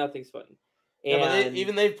funny or nothing's funny. And yeah, but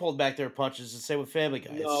even they've pulled back their punches. The same with Family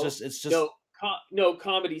Guy. It's just no.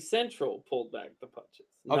 Comedy Central pulled back the punches.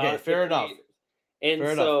 Okay, fair enough. And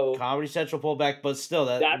fair so enough. Comedy Central pulled back, but still,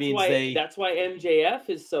 that's why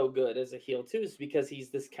MJF is so good as a heel too, is because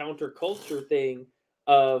he's this counterculture thing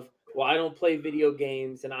of, well, I don't play video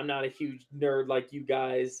games and I'm not a huge nerd like you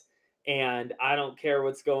guys, and I don't care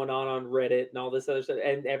what's going on Reddit and all this other stuff,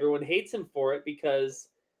 and everyone hates him for it because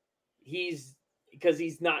he's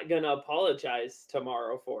not gonna apologize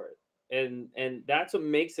tomorrow for it, and that's what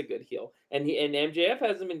makes a good heel. And MJF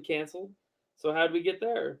hasn't been canceled, so how'd we get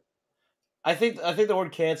there? I think the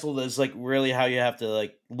word canceled is like really how you have to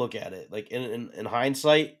like look at it. Like in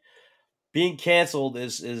hindsight, being canceled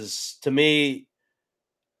is to me,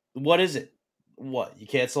 what is it? What, you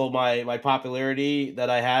cancel my popularity that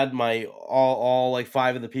I had, my all like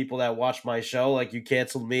 5 of the people that watched my show, like you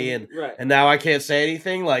canceled me and now I can't say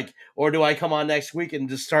anything, like, or do I come on next week and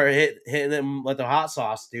just start hitting them like the hot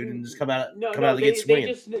sauce, dude, and just come out of the gate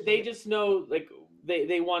swinging? They just know, like,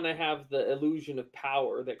 they want to have the illusion of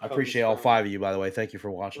power that comes. I appreciate all 5 of you, by the way. Thank you for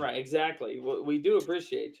watching. Right, exactly. We do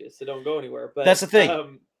appreciate you, so don't go anywhere. But that's the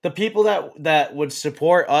thing. The people that would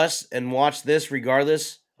support us and watch this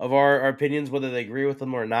regardless of our opinions, whether they agree with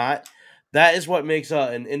them or not, that is what makes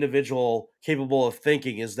an individual capable of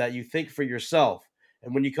thinking, is that you think for yourself.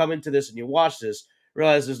 And when you come into this and you watch this,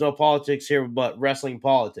 realize there's no politics here but wrestling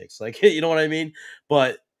politics. Like, you know what I mean?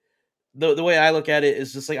 But the way I look at it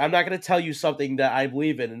is just like, I'm not going to tell you something that I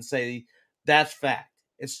believe in and say that's fact.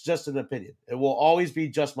 It's just an opinion. It will always be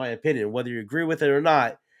just my opinion, whether you agree with it or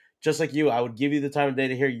not. Just like you, I would give you the time of day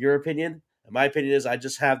to hear your opinion. And my opinion is I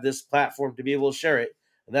just have this platform to be able to share it.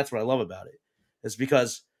 And that's what I love about it. It's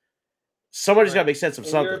because somebody's got to make sense of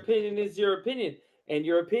something. Your opinion is your opinion. And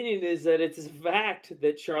your opinion is that it's a fact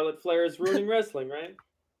that Charlotte Flair is ruining wrestling, right?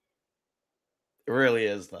 It really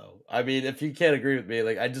is, though. I mean, if you can't agree with me,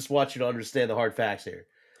 like, I just want you to understand the hard facts here.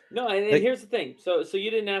 No, and here's the thing. So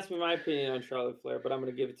you didn't ask me my opinion on Charlotte Flair, but I'm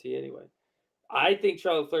going to give it to you anyway. I think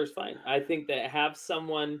Charlotte Flair's fine. I think that have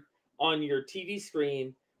someone on your TV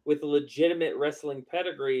screen with a legitimate wrestling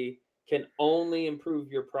pedigree can only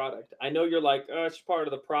improve your product. I know you're like, oh, it's part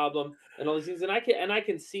of the problem and all these things, and I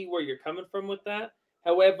can see where you're coming from with that.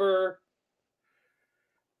 However,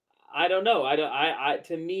 I don't know.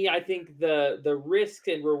 To me, I think the risk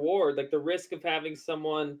and reward, like the risk of having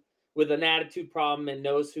someone with an attitude problem and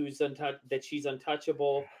knows that she's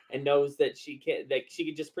untouchable and knows that she can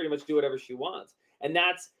just pretty much do whatever she wants. And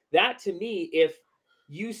that to me, if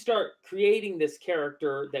you start creating this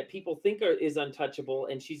character that people think is untouchable,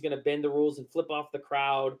 and she's going to bend the rules and flip off the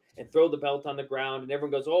crowd and throw the belt on the ground, and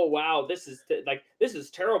everyone goes, "Oh wow, this is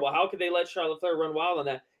terrible. How could they let Charlotte Flair run wild on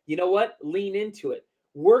that?" You know what? Lean into it.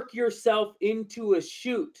 Work yourself into a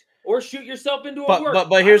shoot, or shoot yourself into a work.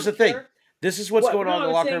 But here's the thing. This is what's going on in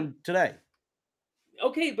the locker room today.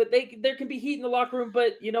 Okay, but there can be heat in the locker room.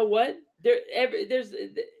 But you know what? There's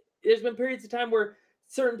been periods of time where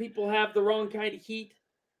certain people have the wrong kind of heat.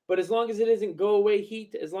 But as long as it isn't go away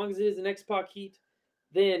heat, as long as it isn't X-Pac heat,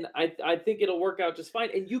 then I think it'll work out just fine.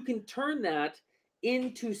 And you can turn that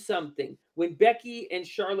into something. When Becky and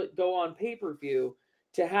Charlotte go on pay-per-view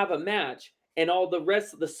to have a match, and all the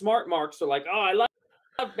rest of the smart marks are like, "Oh, I love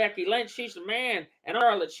Becky Lynch, she's a man, and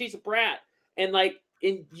Charlotte, she's a brat," and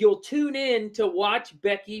you'll tune in to watch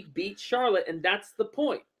Becky beat Charlotte, and that's the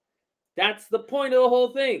point. That's the point of the whole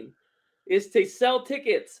thing, is to sell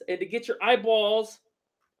tickets and to get your eyeballs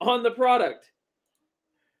on the product.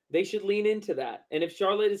 They should lean into that. And if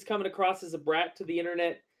Charlotte is coming across as a brat to the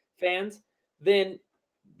internet fans, then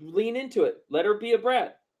lean into it. Let her be a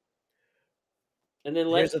brat. And then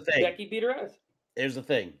let Becky beat her ass. Here's the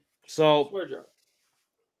thing. So, swear jar.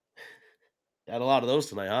 Got a lot of those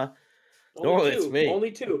tonight, huh? Normally it's me. Only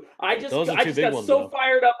 2. I just got so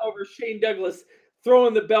fired up over Shane Douglas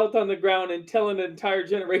throwing the belt on the ground and telling an entire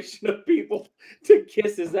generation of people to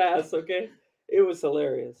kiss his ass, okay? It was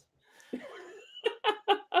hilarious.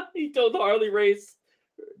 He He told Harley Race,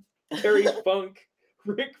 Terry Funk,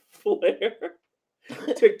 Ric Flair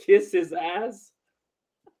to kiss his ass.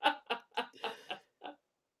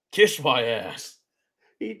 Kiss my ass.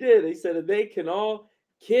 He did. He said they can all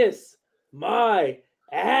kiss my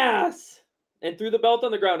ass, and threw the belt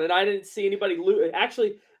on the ground. And I didn't see anybody lose.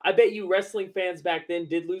 Actually, I bet you wrestling fans back then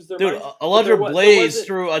did lose their minds. Dude, Alundra Blaze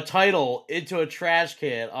threw a title into a trash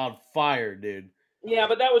can on fire, dude. Yeah,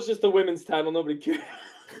 but that was just the women's title. Nobody cared.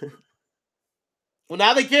 Well,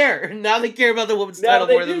 now they care. Now they care about the women's title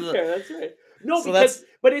more than the... That's right. No, so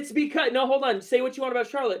but it's because... No, hold on. Say what you want about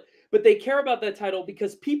Charlotte. But they care about that title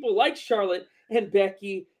because people like Charlotte and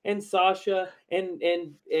Becky and Sasha and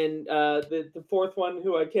the fourth one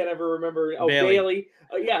who I can't ever remember. Oh, Bayley.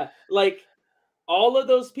 Yeah, like all of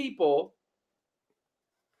those people...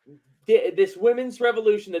 This women's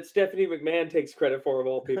revolution that Stephanie McMahon takes credit for, of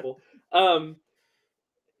all people...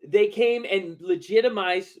 They came and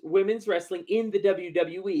legitimized women's wrestling in the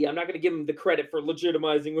WWE. I'm not going to give them the credit for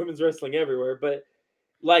legitimizing women's wrestling everywhere, but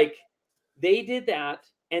like they did that.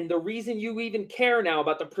 And the reason you even care now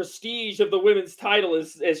about the prestige of the women's title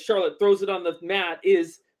is, as Charlotte throws it on the mat,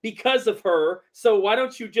 is because of her. So why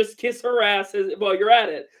don't you just kiss her ass while you're at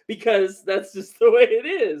it? Because that's just the way it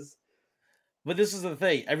is. But this is the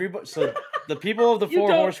thing. Everybody, so the people of the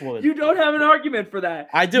Four Horsewomen. You don't have an argument for that.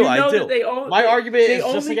 I do. I do. My argument is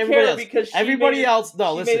just like everybody else. Everybody else.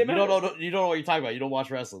 No, listen. You don't know. You don't know what you're talking about. You don't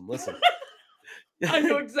watch wrestling. Listen. I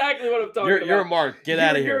know exactly what I'm talking about. You're a mark. Get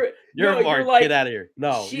out of here. You're a mark. Get out of here.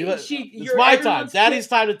 No, it's my time. Daddy's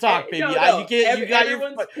time to talk, baby.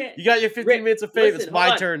 You got your 15 minutes of fame. It's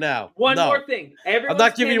my turn now. One more thing. I'm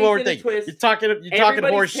not giving you one more thing. You're talking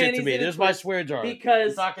horse shit to me. There's my swear jar.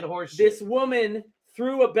 Because this woman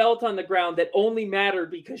threw a belt on the ground that only mattered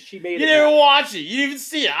because she made it. You didn't watch it. You didn't even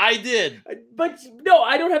see it. I did. But no,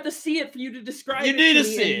 I don't have to see it for you to describe it. You need to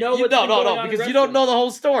see it. No, because you don't know the whole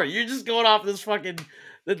story. You're just going off this fucking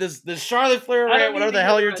this Charlotte Flair rant, whatever the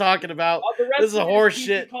hell you're talking about. This is a horse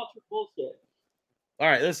shit. All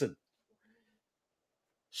right, listen.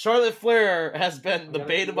 Charlotte Flair has been the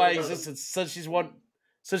bane of my existence since she's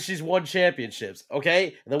won championships.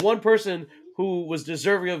 Okay, and the one person who was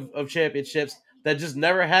deserving of championships that just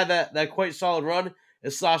never had that quite solid run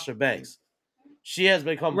is Sasha Banks. She has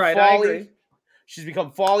become folly. She's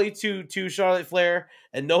become folly to Charlotte Flair,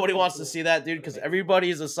 and nobody wants to see that, dude, because everybody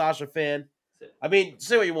is a Sasha fan. I mean,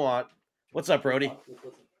 say what you want. What's up, Brody?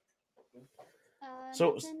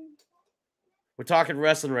 So we're talking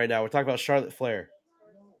wrestling right now. We're talking about Charlotte Flair.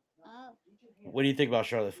 What do you think about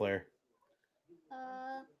Charlotte Flair?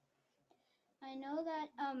 I know that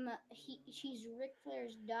she's Ric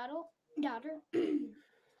Flair's daughter,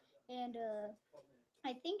 and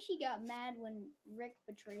I think she got mad when Rick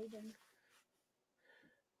betrayed him.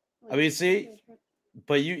 I mean, see,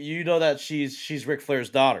 but you know that she's Ric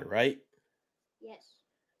Flair's daughter, right? Yes.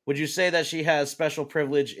 Would you say that she has special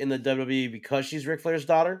privilege in the WWE because she's Ric Flair's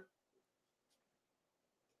daughter?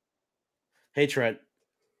 Hey, Trent.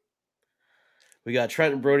 We got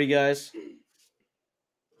Trent and Brody, guys.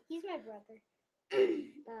 He's my brother.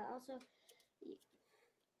 Also,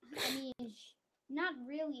 I mean, not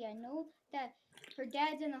really. I know that her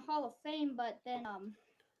dad's in the Hall of Fame, but then,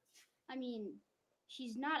 I mean,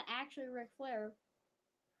 she's not actually Ric Flair.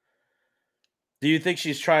 Do you think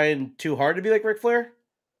she's trying too hard to be like Ric Flair?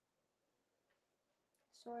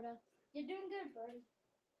 Sorta. You're doing good, Brody.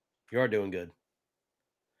 You are doing good.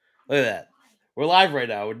 Look at that. We're live right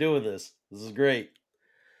now. We're doing this. This is great.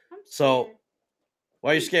 So,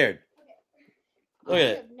 why are you scared? Okay. Look at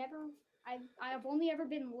it. I've only ever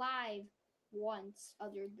been live once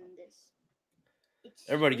other than this.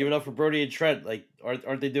 Everybody, give it up for Brody and Trent. Like,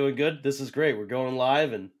 aren't they doing good? This is great. We're going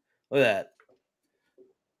live, and look at that.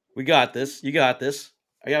 We got this. You got this.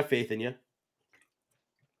 I got faith in you.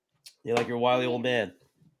 You're like your wily old man.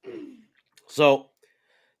 So,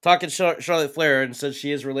 talking Charlotte Flair, and since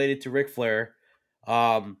she is related to Ric Flair,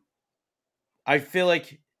 I feel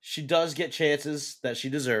like she does get chances that she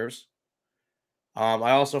deserves.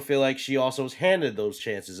 I also feel like she also was handed those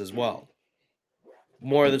chances as well.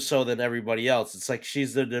 More than so than everybody else. It's like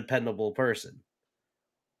she's the dependable person.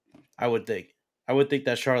 I would think. I would think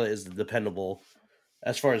that Charlotte is the dependable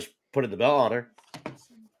as far as putting the belt on her. Not the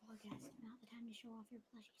time to show off your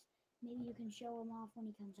plushies. Maybe you can show them off when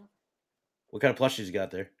he comes up. What kind of plushies you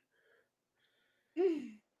got there?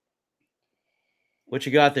 What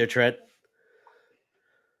you got there, Trent?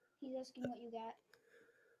 He's asking what you got.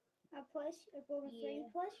 A plush? A Golden Flame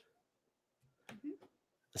plush? Mm-hmm.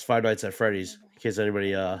 It's Five Nights at Freddy's. In case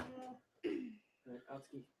anybody,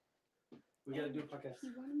 We gotta do a podcast.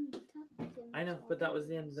 I know, but that was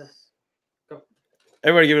the end of the... Go.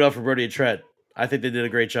 Everybody give it up for Brody and Trent. I think they did a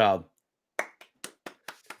great job.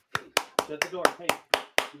 Shut the door. Hey,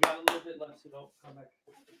 you got a little bit left, so don't come back.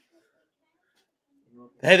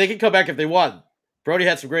 Hey, they can come back if they want. Brody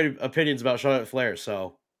had some great opinions about Charlotte Flair,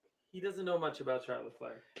 so. He doesn't know much about Charlotte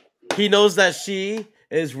Flair. He knows that she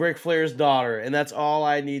is Ric Flair's daughter, and that's all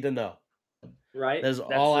I need to know. Right? That's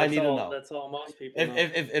all I need to know. That's all most people know.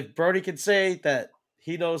 If Brody can say that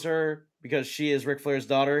he knows her because she is Ric Flair's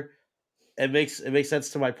daughter, it makes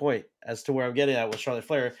sense to my point as to where I'm getting at with Charlotte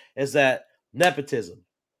Flair, is that nepotism.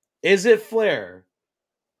 Is it Flair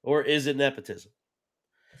or is it nepotism?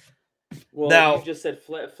 Well, now, you just said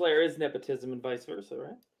Flair is nepotism and vice versa,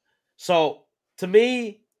 right? So, to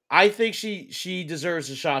me, I think she deserves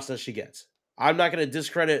the shots that she gets. I'm not going to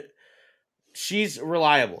discredit. She's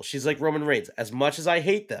reliable. She's like Roman Reigns. As much as I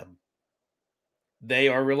hate them, they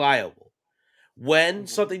are reliable. When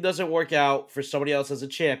something doesn't work out for somebody else as a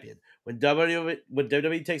champion, when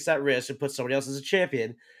WWE takes that risk and puts somebody else as a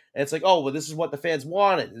champion, and it's like, oh, well, this is what the fans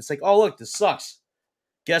wanted. It's like, oh, look, this sucks.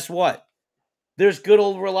 Guess what? There's good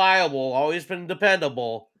old reliable, always been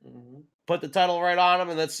dependable. Mm-hmm. Put the title right on them,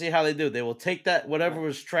 and let's see how they do. They will take that, whatever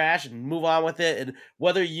was trash, and move on with it. And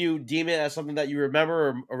whether you deem it as something that you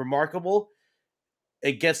remember or remarkable,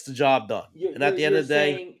 it gets the job done. And at the end of the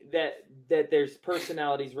day, that there's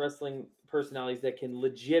wrestling personalities that can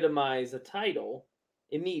legitimize a title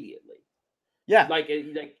immediately. Yeah,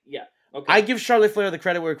 yeah. Okay. I give Charlotte Flair the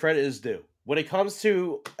credit where credit is due. When it comes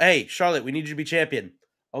to, hey, Charlotte, we need you to be champion.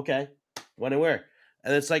 Okay, when and where?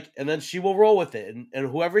 And it's like, and then she will roll with it. And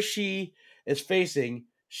whoever she is facing,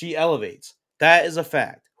 she elevates. That is a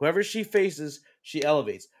fact. Whoever she faces, she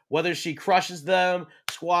elevates. Whether she crushes them,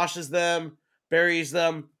 squashes them, buries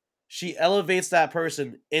them, she elevates that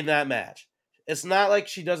person in that match. It's not like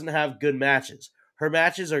she doesn't have good matches. Her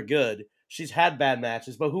matches are good. She's had bad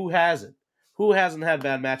matches, but who hasn't? Who hasn't had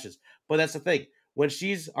bad matches? But that's the thing. When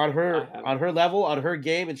she's on her level, on her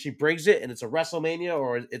game, and she brings it, and it's a WrestleMania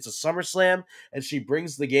or it's a SummerSlam, and she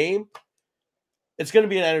brings the game, it's going to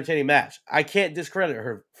be an entertaining match. I can't discredit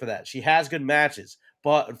her for that. She has good matches,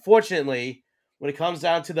 but unfortunately, when it comes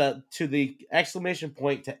down to the exclamation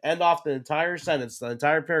point to end off the entire sentence, the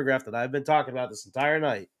entire paragraph that I've been talking about this entire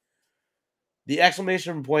night, the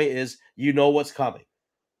exclamation point is, you know what's coming.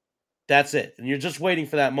 That's it. And you're just waiting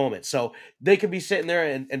for that moment. So they could be sitting there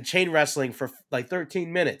and chain wrestling for like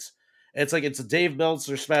 13 minutes. It's like it's a Dave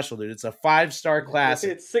Meltzer special, dude. It's a 5-star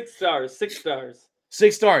classic. It's 6 stars. 6 stars.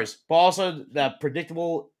 6 stars. But also that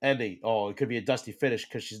predictable ending. Oh, it could be a dusty finish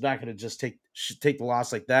because she's not going to just take the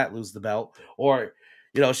loss like that, lose the belt. Or,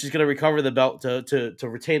 she's going to recover the belt to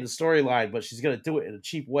retain the storyline, but she's going to do it in a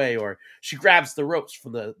cheap way. Or she grabs the ropes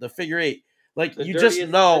from the figure 8. Like, you just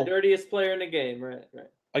know. The dirtiest player in the game, right?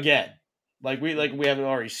 Again. Like we haven't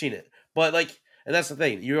already seen it. But and that's the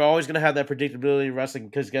thing. You're always gonna have that predictability in wrestling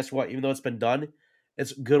because guess what? Even though it's been done,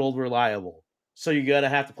 it's good old reliable. So you're gonna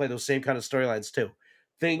have to play those same kind of storylines too.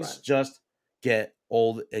 Things just get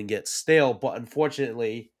old and get stale. But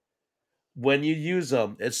unfortunately, when you use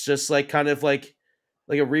them, it's just kind of like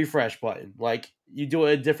a refresh button. Like you do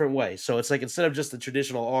it a different way. So it's like instead of just the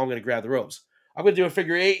traditional, I'm gonna grab the ropes, I'm gonna do a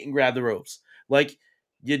figure 8 and grab the ropes. Like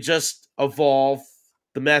you just evolve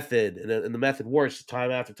the method, and the method works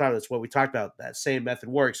time after time. That's what we talked about. That same method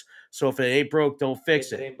works. So if it ain't broke, don't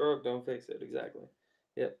fix it. If it ain't broke, don't fix it. Exactly.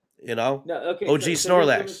 Yep. No, okay. OG so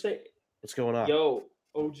Snorlax. What's going on? Yo,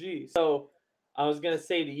 OG. So I was going to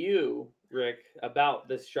say to you, Rick, about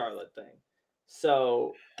this Charlotte thing.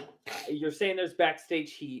 So you're saying there's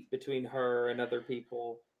backstage heat between her and other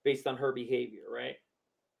people based on her behavior, right?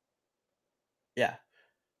 Yeah.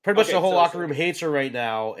 Pretty much the whole locker room hates her right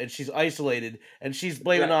now, and she's isolated, and she's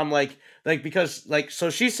blaming on because so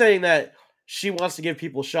she's saying that she wants to give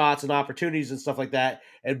people shots and opportunities and stuff like that,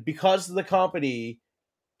 and because the company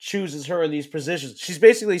chooses her in these positions, she's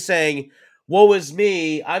basically saying, woe is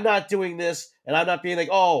me, I'm not doing this, and I'm not being like,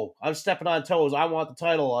 oh, I'm stepping on toes, I want the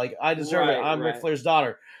title, like, I deserve it, I'm Ric Flair's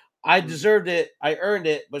daughter. I deserved it, I earned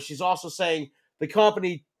it, but she's also saying the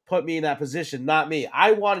company put me in that position, not me.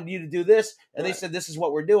 I wanted you to do this, and they said this is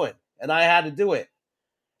what we're doing, and I had to do it.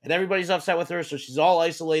 And everybody's upset with her, so she's all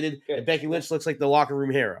isolated, and Becky Lynch looks like the locker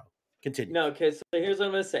room hero. Continue. No, okay, so here's what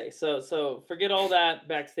I'm going to say. So forget all that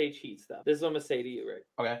backstage heat stuff. This is what I'm going to say to you, Rick.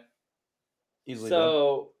 Okay. Easily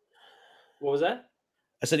done. What was that?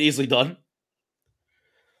 I said easily done.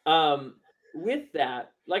 With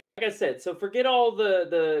that, like I said, so forget all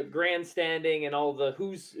the grandstanding and all the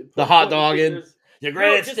who's... The hot dogging. You're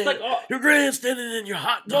grandstanding and you're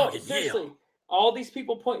hot dogging. No, seriously. All these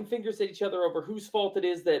people pointing fingers at each other over whose fault it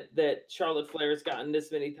is that Charlotte Flair has gotten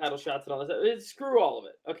this many title shots and all this. Screw all of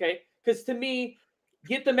it, okay? Because to me,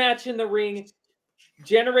 get the match in the ring,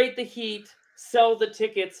 generate the heat, sell the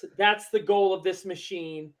tickets. That's the goal of this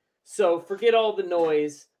machine. So forget all the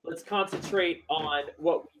noise. Let's concentrate on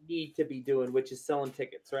what we need to be doing, which is selling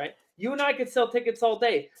tickets, right? You and I could sell tickets all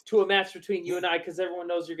day to a match between you and I because everyone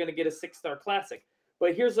knows you're going to get a 6-star classic.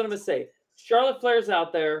 But here's what I'm going to say. Charlotte Flair's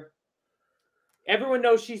out there. Everyone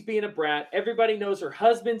knows she's being a brat. Everybody knows her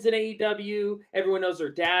husband's in AEW. Everyone knows her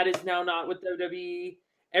dad is now not with WWE.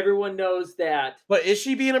 Everyone knows that. But is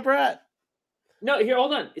she being a brat? No, here,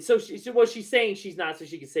 hold on. So she's saying she's not, so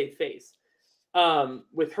she can save face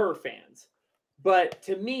with her fans. But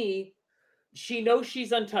to me, she knows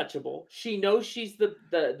she's untouchable. She knows she's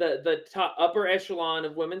the top upper echelon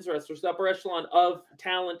of women's wrestlers, the upper echelon of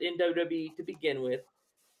talent in WWE to begin with.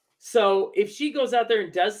 So if she goes out there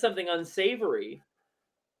and does something unsavory,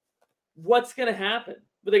 what's going to happen?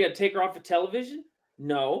 Are they going to take her off of television?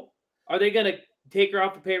 No. Are they going to take her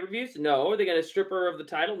off of pay-per-views? No. Are they going to strip her of the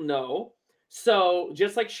title? No. So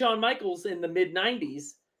just like Shawn Michaels in the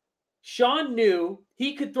mid-90s, Shawn knew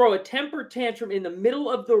he could throw a temper tantrum in the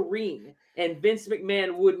middle of the ring and Vince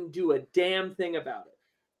McMahon wouldn't do a damn thing about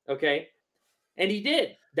it. Okay? And he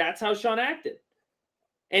did. That's how Shawn acted.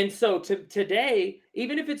 And so today,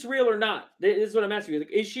 even if it's real or not, this is what I'm asking you.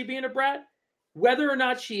 Is she being a brat? Whether or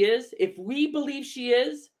not she is, if we believe she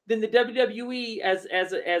is, then the WWE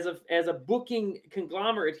as a booking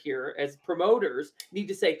conglomerate here, as promoters, need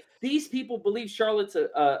to say, these people believe Charlotte's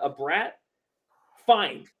a brat?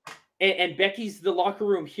 Fine. And Becky's the locker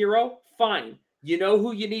room hero? Fine. You know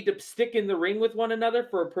who you need to stick in the ring with one another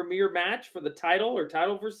for a premier match for the title or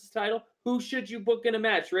title versus title? Who should you book in a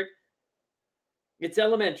match, Rick? It's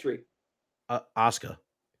elementary. Asuka.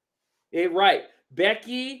 Right.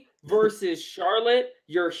 Becky versus Charlotte,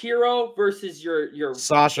 your hero versus your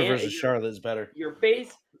Sasha versus Charlotte is better. Your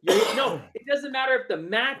face. No, it doesn't matter if the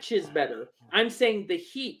match is better. I'm saying the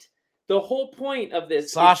heat. The whole point of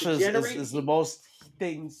this Sasha is the most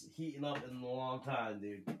things heating up in a long time,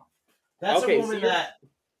 dude. That's a woman that.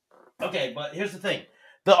 Okay, but here's the thing.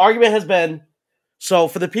 The argument has been, so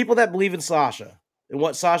for the people that believe in Sasha and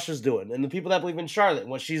what Sasha's doing, and the people that believe in Charlotte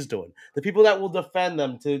and what she's doing, the people that will defend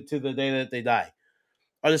them to the day that they die,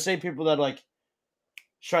 are the same people that like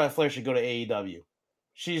Charlotte Flair should go to AEW.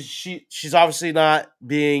 She's obviously not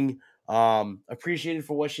being appreciated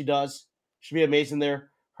for what she does. She'd be amazing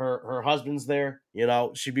there. Her husband's there. You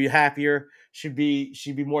know, she'd be happier. She'd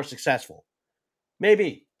be more successful.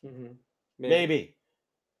 Maybe. Mm-hmm.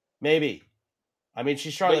 Maybe. I mean,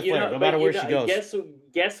 she's Charlotte Flair, no matter where she goes.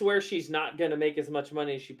 Guess where she's not going to make as much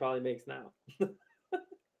money as she probably makes now.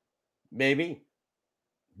 Maybe.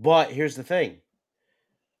 But here's the thing.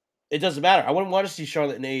 It doesn't matter. I wouldn't want to see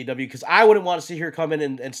Charlotte in AEW because I wouldn't want to see her come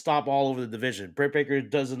in and stomp all over the division. Britt Baker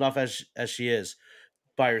does enough as she is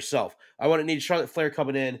by herself. I wouldn't need Charlotte Flair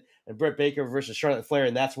coming in and Britt Baker versus Charlotte Flair,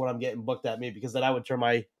 and that's what I'm getting booked at me because then I would turn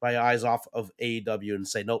my eyes off of AEW and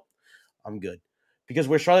say, nope, I'm good. Because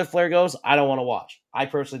where Charlotte Flair goes, I don't want to watch. I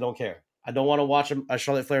personally don't care. I don't want to watch a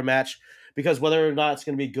Charlotte Flair match because whether or not it's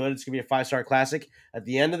going to be good, it's going to be a 5-star classic. At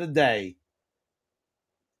the end of the day,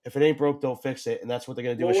 if it ain't broke, don't fix it. And that's what they're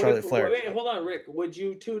going to do with Charlotte Flair. Wait, hold on, Rick. Would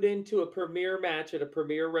you tune into a premiere match at a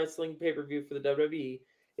premiere wrestling pay-per-view for the WWE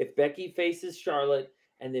if Becky faces Charlotte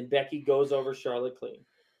and then Becky goes over Charlotte clean?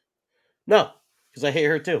 No, because I hate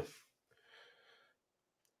her too.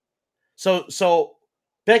 So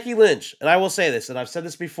Becky Lynch, and I will say this, and I've said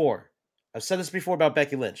this before. I've said this before about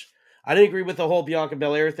Becky Lynch. I didn't agree with the whole Bianca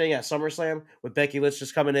Belair thing at SummerSlam with Becky Lynch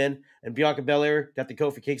just coming in and Bianca Belair got the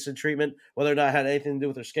Kofi Kingston treatment, whether or not it had anything to do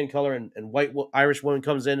with her skin color and white Irish woman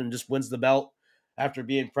comes in and just wins the belt after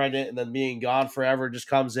being pregnant and then being gone forever, just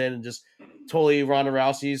comes in and just totally Ronda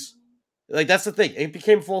Rousey's. Like, that's the thing. It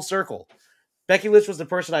became full circle. Becky Lynch was the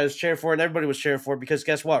person I was cheering for and everybody was cheering for because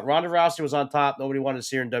guess what? Ronda Rousey was on top. Nobody wanted to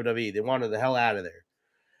see her in WWE. They wanted the hell out of there.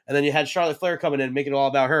 And then you had Charlotte Flair coming in, making it all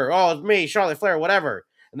about her. Oh, it's me, Charlotte Flair, whatever.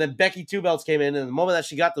 And then Becky 2 belts came in, and the moment that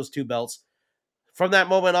she got those 2 belts, from that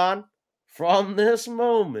moment on, from this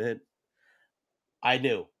moment, I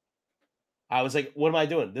knew. I was like, what am I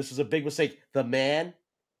doing? This was a big mistake. The man,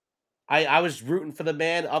 I was rooting for the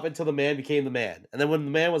man up until the man became the man. And then when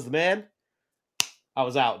the man was the man, I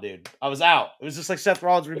was out, dude. I was out. It was just like Seth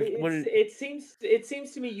Rollins. It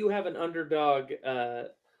seems to me you have an underdog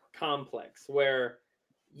complex where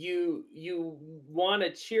you want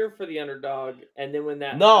to cheer for the underdog, and then when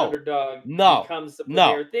that underdog becomes the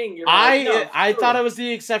premier thing, you're like, I thought I was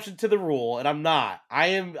the exception to the rule, and I'm not. I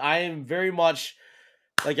am very much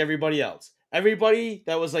like everybody else. Everybody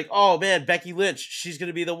that was like, oh man, Becky Lynch, she's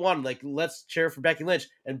gonna be the one. Like, let's cheer for Becky Lynch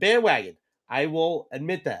and bandwagon. I will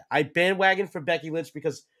admit that I bandwagoned for Becky Lynch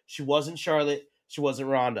because she wasn't Charlotte. she wasn't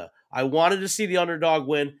Ronda. I wanted to see the underdog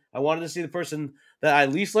win. I wanted to see the person that I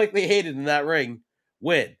least likely hated in that ring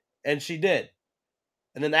win. And she did.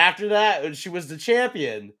 And then after that, when she was the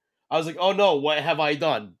champion, I was like, oh no, what have I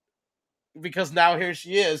done? Because now here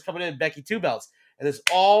she is coming in, Becky 2 belts. And this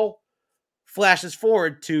all flashes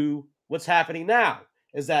forward to what's happening now.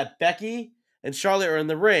 Is that Becky and Charlotte are in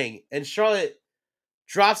the ring, and Charlotte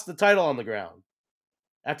drops the title on the ground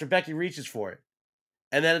after Becky reaches for it.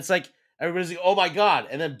 And then it's like, everybody's like, oh my God.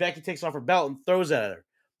 And then Becky takes off her belt and throws it at her.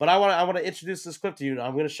 But I want to introduce this clip to you, and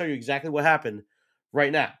I'm going to show you exactly what happened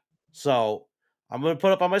right now. So I'm going to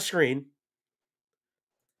put up on my screen,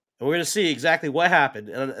 and we're going to see exactly what happened.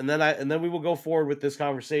 And then we will go forward with this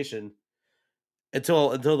conversation until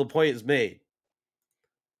the point is made.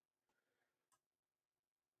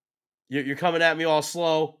 You're coming at me all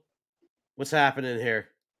slow. What's happening here?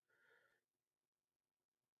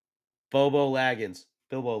 Bilbo Baggins.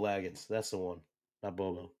 That's the one. Not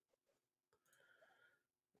Bobo.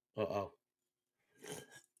 Uh-oh.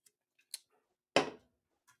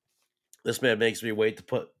 This man makes me wait to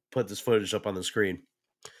put this footage up on the screen.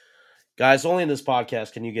 Guys, only in this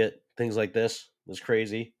podcast can you get things like this. This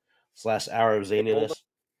crazy. This last hour of zaniness.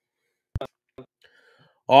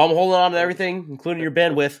 Oh, I'm holding on to everything, including your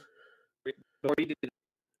bandwidth.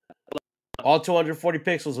 All 240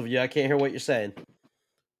 pixels of you. I can't hear what you're saying.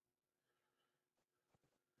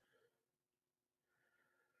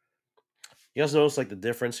 You guys notice like the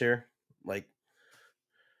difference here? Like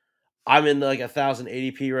I'm in like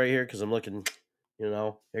 1080p right here because I'm looking,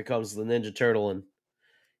 here comes the Ninja Turtle and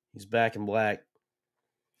he's back in black.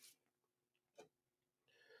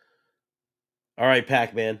 All right,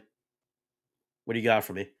 Pac-Man. What do you got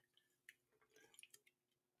for me?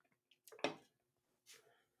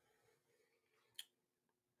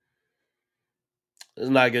 This is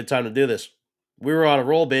not a good time to do this. We were on a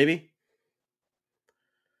roll, baby.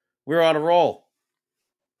 We were on a roll.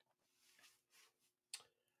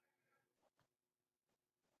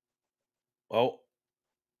 Oh,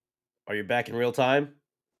 are you back in real time?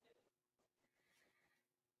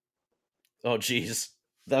 Oh, geez.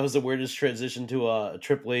 That was the weirdest transition to a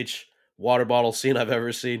Triple H water bottle scene I've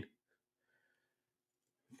ever seen.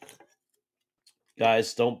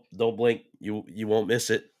 Guys, don't blink. You won't miss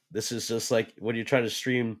it. This is just like when you're trying to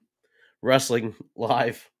stream wrestling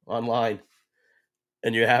live online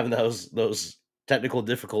and you're having those technical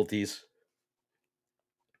difficulties.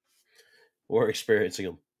 We're experiencing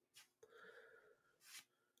them.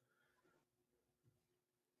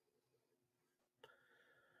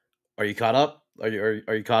 Are you caught up? Are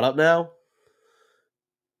you caught up now?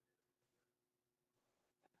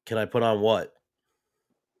 Can I put on what?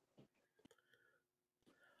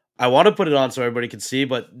 I want to put it on so everybody can see,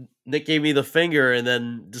 but Nick gave me the finger and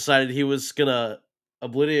then decided he was gonna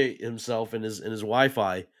obliterate himself in his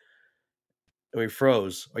Wi-Fi. And he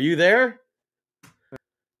froze. Are you there?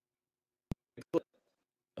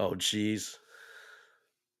 Oh, jeez.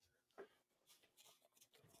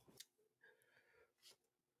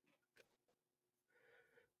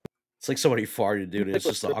 It's like somebody farted, dude. It's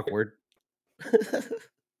just awkward.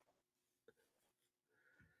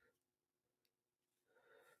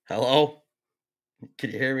 Hello? Can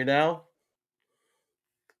you hear me now?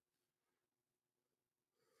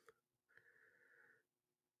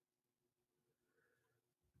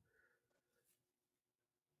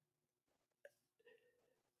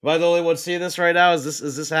 Am I the only one seeing this right now? Is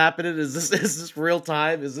this happening? Is this real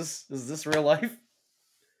time? Is this real life?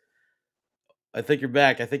 I think you're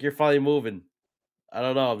back. I think you're finally moving. I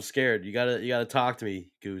don't know. I'm scared. You gotta talk to me,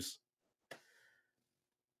 Goose.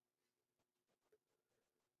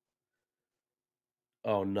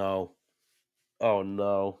 Oh no. Oh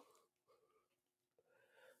no.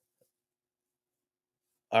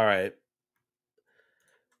 All right.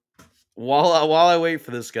 While I wait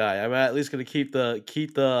for this guy, I'm at least gonna keep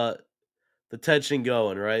the tension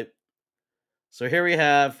going, right? So here we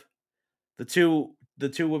have the two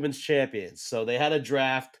women's champions. So they had a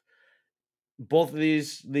draft. Both of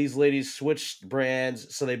these ladies switched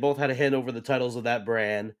brands, so they both had to hand over the titles of that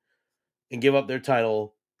brand and give up their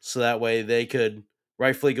title, so that way they could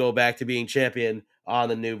rightfully go back to being champion on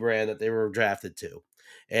the new brand that they were drafted to.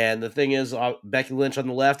 And the thing is, Becky Lynch on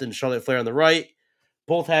the left and Charlotte Flair on the right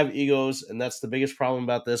both have egos, and that's the biggest problem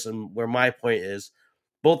about this, and where my point is.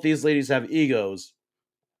 Both these ladies have egos,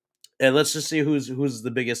 and let's just see who's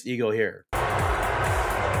the biggest ego here.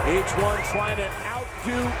 Each one trying to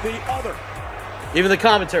outdo the other. Even the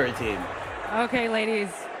commentary team. Okay, ladies.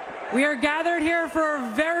 We are gathered here for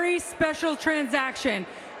a very special transaction.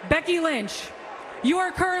 Becky Lynch, you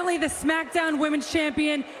are currently the SmackDown Women's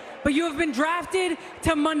Champion, but you have been drafted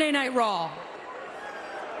to Monday Night Raw.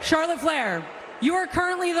 Charlotte Flair, you are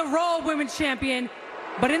currently the Raw Women's Champion,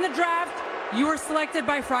 but in the draft, you were selected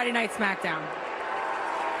by Friday Night SmackDown.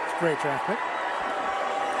 It's a great draft pick.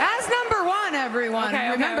 As number 1, everyone.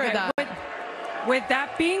 Remember that. With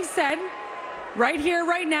that being said, right here,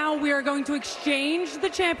 right now, we are going to exchange the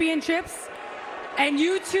championships, and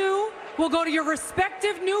you two will go to your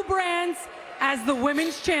respective new brands as the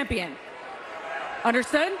Women's Champion.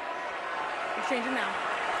 Understood? Exchanging now.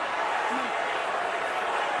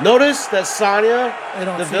 Notice that Sonya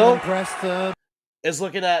Deville impressed, is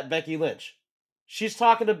looking at Becky Lynch. She's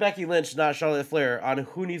talking to Becky Lynch, not Charlotte Flair, on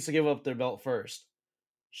who needs to give up their belt first.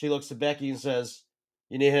 She looks at Becky and says,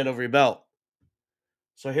 "You need to hand over your belt."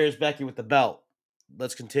 So here's Becky with the belt.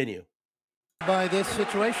 Let's continue. By this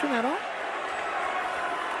situation at all?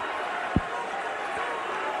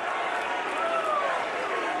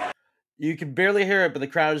 You can barely hear it, but the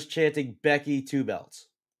crowd is chanting Becky 2 belts.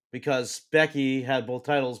 Because Becky had both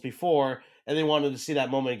titles before, and they wanted to see that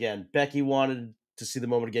moment again. Becky wanted to see the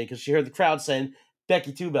moment again because she heard the crowd saying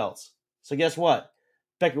Becky 2 belts. So guess what?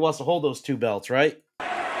 Becky wants to hold those 2 belts, right?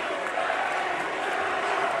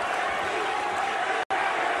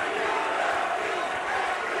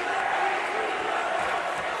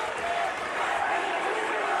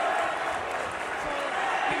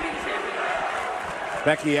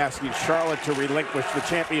 Becky asking Charlotte to relinquish the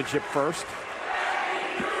championship first.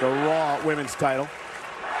 The Raw Women's title.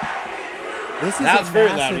 This is That's a very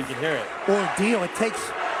loud. massive You can hear it. ordeal. It takes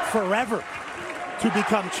forever to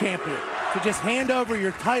become champion. To just hand over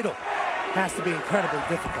your title has to be incredibly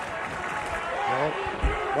difficult.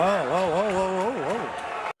 Whoa, whoa.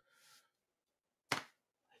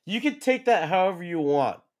 You can take that however you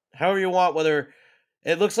want. However you want, whether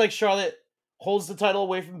it looks like Charlotte holds the title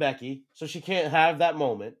away from Becky, so she can't have that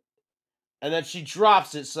moment, and then she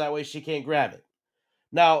drops it so that way she can't grab it.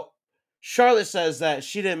 Now, Charlotte says that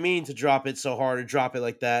she didn't mean to drop it so hard or drop it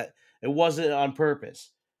like that. It wasn't on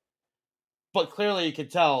purpose. But clearly you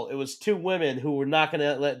could tell it was 2 women who were not going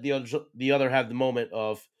to let the other have the moment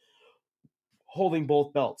of holding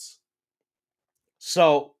both belts.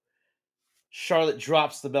 So Charlotte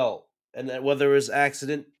drops the belt. And that whether it was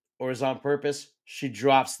accident or is on purpose, she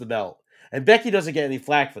drops the belt. And Becky doesn't get any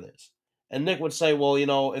flack for this. And Nick would say, well,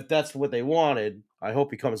 if that's what they wanted, I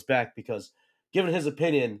hope he comes back because given his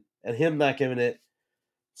opinion and him not giving it,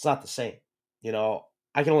 it's not the same.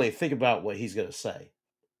 I can only think about what he's going to say.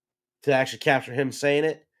 To actually capture him saying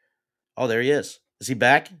it, oh, there he is. Is he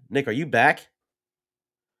back? Nick, are you back?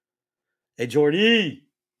 Hey, Jordy.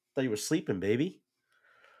 Thought you were sleeping, baby.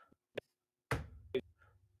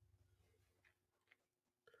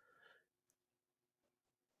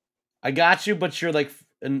 I got you, but you're like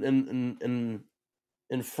in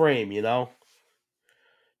frame, You're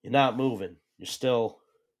not moving. You're still...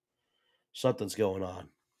 Something's going on.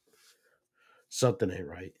 Something ain't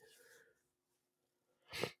right.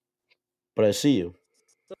 But I see you.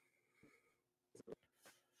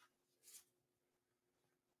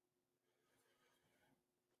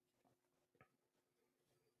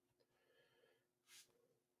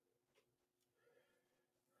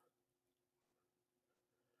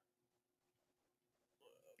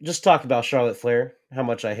 Just talk about Charlotte Flair, how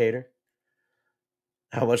much I hate her.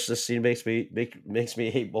 How much this scene makes me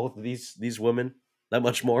hate both of these women that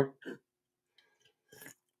much more.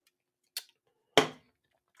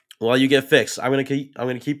 Well, you get fixed. I'm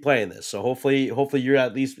gonna keep playing this. So hopefully you're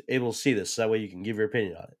at least able to see this. So that way you can give your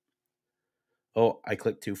opinion on it. Oh, I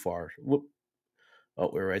clicked too far. Whoop. Oh,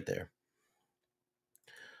 we're right there.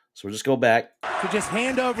 So we'll just go back. To just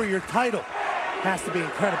hand over your title has to be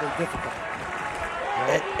incredibly difficult.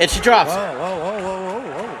 And she drops it.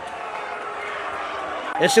 Whoa.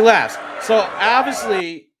 And she laughs. So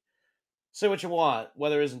obviously, say what you want,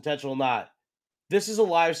 whether it's intentional or not. This is a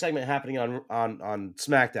live segment happening on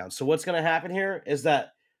SmackDown. So what's going to happen here is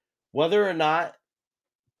that whether or not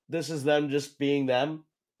this is them just being them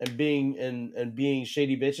and being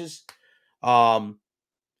shady bitches,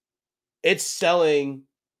 it's selling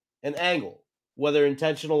an angle, whether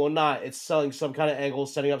intentional or not. It's selling some kind of angle,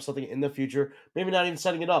 setting up something in the future. Maybe not even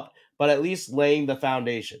setting it up, but at least laying the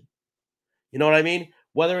foundation. You know what I mean?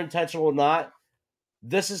 Whether intentional or not,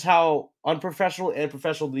 this is how unprofessional and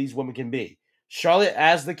professional these women can be. Charlotte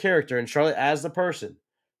as the character and Charlotte as the person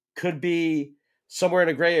could be somewhere in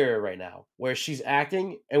a gray area right now where she's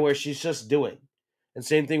acting and where she's just doing. And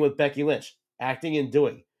same thing with Becky Lynch, acting and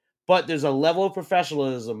doing. But there's a level of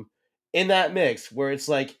professionalism in that mix where it's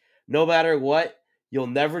like, no matter what, you'll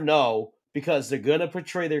never know because they're going to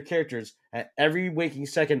portray their characters at every waking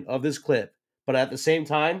second of this clip. But at the same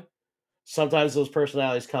time, sometimes those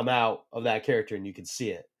personalities come out of that character and you can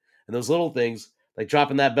see it. And those little things like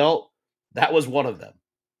dropping that belt, that was one of them.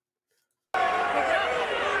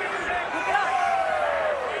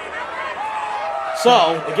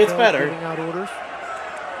 So it gets better. Out orders.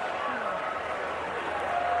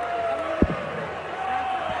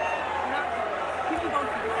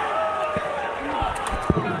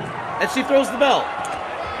 And she throws the belt.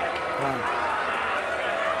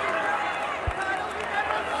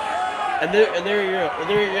 And there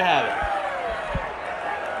you have it.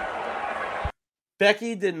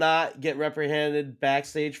 Becky did not get reprimanded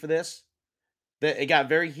backstage for this. It got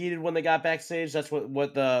very heated when they got backstage. That's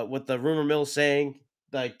what the rumor mill is saying.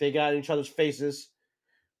 Like, they got in each other's faces.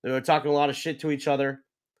 They were talking a lot of shit to each other.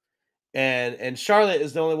 And Charlotte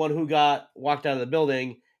is the only one who got walked out of the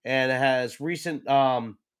building and has recent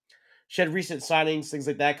she had recent signings, things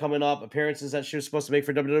like that coming up, appearances that she was supposed to make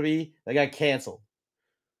for WWE. They got canceled.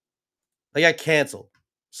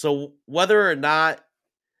 So whether or not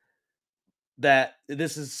that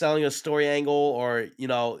this is selling a story angle, or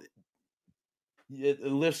it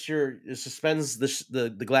lifts it suspends the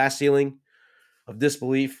glass ceiling of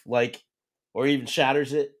disbelief, like, or even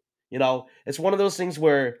shatters it. It's one of those things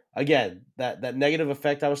where, again, that negative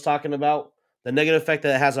effect I was talking about, the negative effect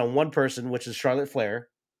that it has on one person, which is Charlotte Flair,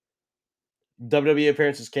 WWE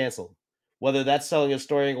appearance is canceled. Whether that's selling a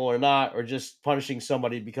story angle or not, or just punishing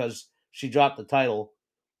somebody because she dropped the title,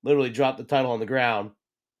 literally dropped the title on the ground.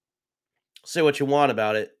 Say what you want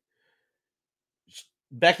about it.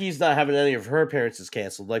 Becky's not having any of her appearances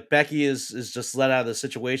canceled. Like, Becky is just let out of the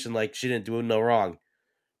situation like she didn't do no wrong.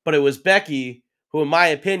 But it was Becky who, in my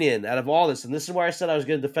opinion, out of all this, and this is where I said I was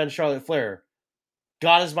going to defend Charlotte Flair,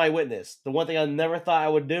 God is my witness. The one thing I never thought I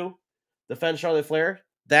would do, defend Charlotte Flair,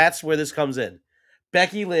 that's where this comes in.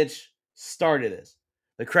 Becky Lynch started this.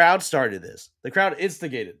 The crowd started this. The crowd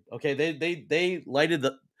instigated. Okay, they lighted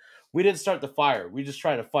the... We didn't start the fire. We just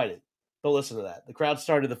tried to fight it. Don't listen to that. The crowd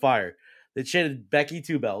started the fire. They chanted Becky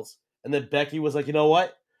 2 belts, and then Becky was like, you know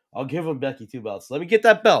what? I'll give him Becky 2 belts. Let me get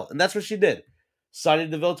that belt. And that's what she did. Sonya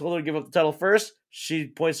Deville told her to give up the title first. She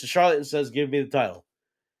points to Charlotte and says, give me the title.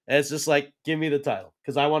 And it's just like, give me the title,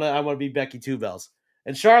 because I want to be Becky 2 belts.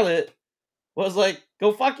 And Charlotte was like,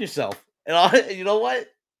 go fuck yourself. And you know what?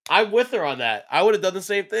 I'm with her on that. I would have done the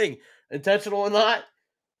same thing. Intentional or not,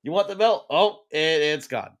 you want the belt? Oh, it's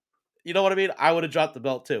gone. You know what I mean? I would have dropped the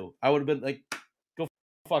belt too. I would have been like, go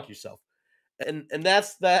fuck yourself. And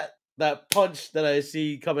that's that punch that I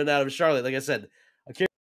see coming out of Charlotte. Like I said, a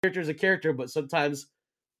character is a character, but sometimes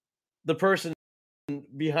the person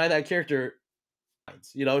behind that character,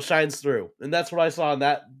 shines through. And that's what I saw in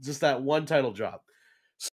that one title drop.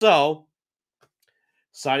 So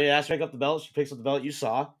Sonya asked to pick up the belt. She picks up the belt you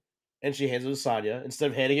saw, and she hands it to Sonya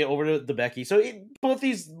instead of handing it over to Becky. So both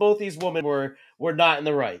these women were not in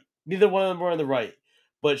the right. Neither one of them were in the right.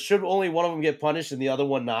 But should only one of them get punished and the other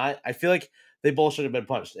one not? I feel like they both should have been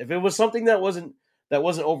punished. If it was something that wasn't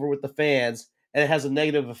over with the fans and it has a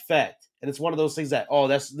negative effect, and it's one of those things that,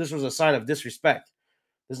 this was a sign of disrespect,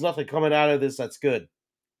 there's nothing coming out of this that's good,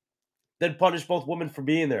 then punish both women for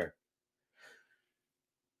being there.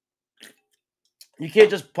 You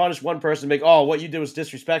can't just punish one person and make, what you did was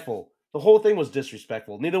disrespectful. The whole thing was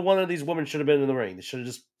disrespectful. Neither one of these women should have been in the ring. They should have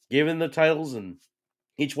just given the titles and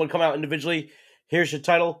each one come out individually. Here's your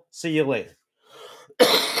title. See you later.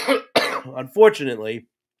 Unfortunately,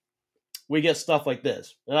 we get stuff like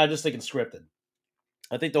this. And I just think it's scripted.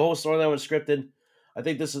 I think the whole storyline was scripted. I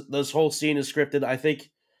think this whole scene is scripted. I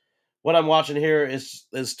think what I'm watching here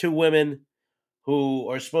is two women who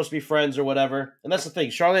are supposed to be friends or whatever. And that's the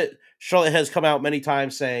thing. Charlotte has come out many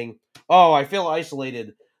times saying, I feel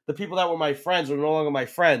isolated. The people that were my friends are no longer my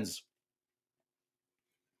friends.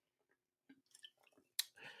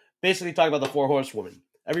 Basically talking about the 4 horsewomen.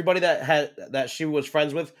 Everybody that she was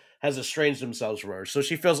friends with has estranged themselves from her. So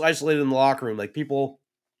she feels isolated in the locker room. Like, people,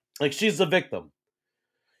 like, she's the victim.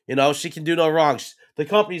 She can do no wrong. The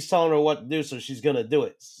company's telling her what to do, so she's going to do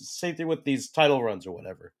it. Same thing with these title runs or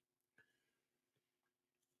whatever.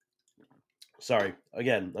 Sorry.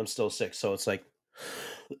 Again, I'm still sick, so it's like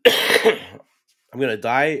I'm going to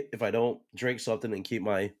die if I don't drink something and keep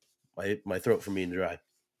my throat from being dry.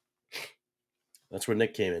 That's where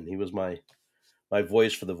Nick came in. He was my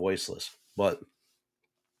voice for the voiceless. But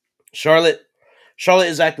Charlotte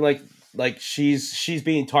is acting like she's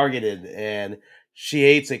being targeted, and she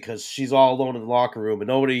hates it because she's all alone in the locker room and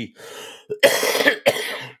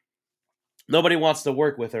nobody wants to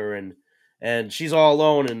work with her, and she's all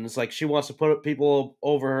alone, and it's like she wants to put people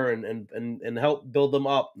over her and help build them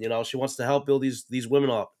up. She wants to help build these women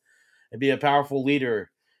up and be a powerful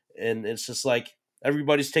leader. And it's just like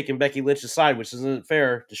everybody's taking Becky Lynch's side, which isn't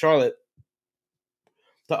fair to Charlotte,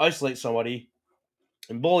 to isolate somebody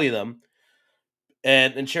and bully them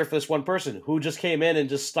and cheer for this one person who just came in and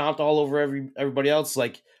just stomped all over everybody else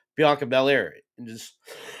like Bianca Belair and just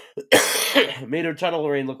made her title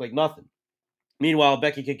reign look like nothing. Meanwhile,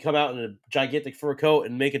 Becky could come out in a gigantic fur coat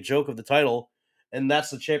and make a joke of the title, and that's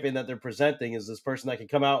the champion that they're presenting, is this person that can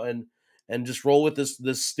come out and just roll with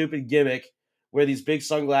this stupid gimmick, wear these big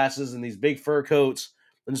sunglasses and these big fur coats,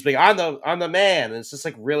 and just be I'm the man. And it's just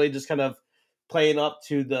like really just kind of playing up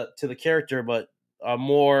to the character, but a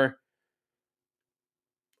more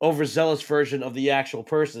overzealous version of the actual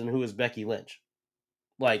person who is Becky Lynch.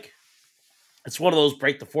 Like, it's one of those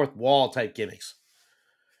break the fourth wall type gimmicks.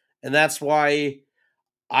 And that's why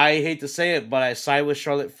I hate to say it, but I side with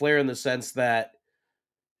Charlotte Flair in the sense that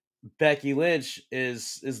Becky Lynch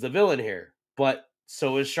is the villain here. But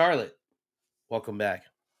so is Charlotte. Welcome back.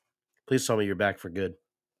 Please tell me you're back for good.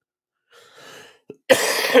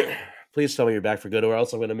 Please tell me you're back for good, or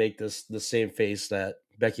else I'm going to make this the same face that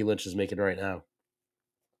Becky Lynch is making right now.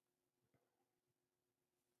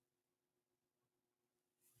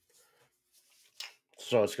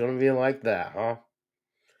 So it's going to be like that, huh?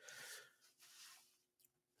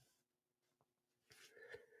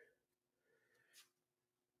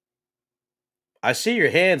 I see your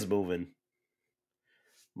hands moving.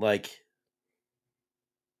 Like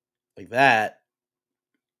that.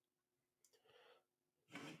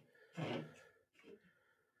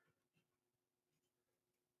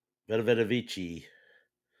 Benevetovici.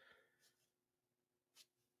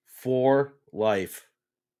 For life.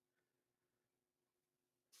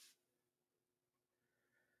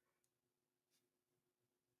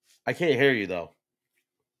 I can't hear you, though.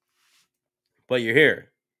 But you're here.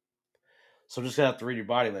 So I'm just going to have to read your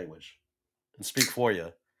body language and speak for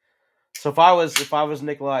you. So if I was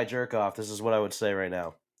Nikolai Jerkoff, this is what I would say right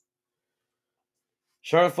now.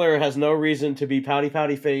 Charlotte Flair has no reason to be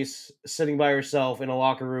pouty face, sitting by herself in a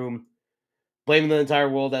locker room, blaming the entire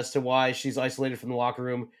world as to why she's isolated from the locker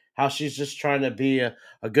room, how she's just trying to be a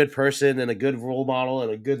good person and a good role model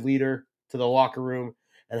and a good leader to the locker room,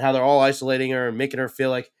 and how they're all isolating her and making her feel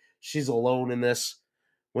like she's alone in this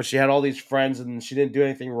when she had all these friends and she didn't do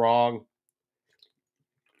anything wrong.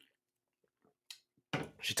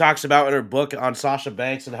 She talks about in her book on Sasha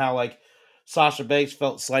Banks and how, like, Sasha Banks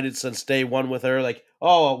felt slighted since day one with her. Like,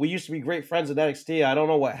 oh, we used to be great friends in NXT. I don't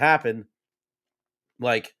know what happened.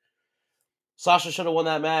 Like, Sasha should have won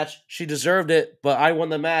that match. She deserved it, but I won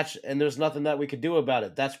the match, and there's nothing that we could do about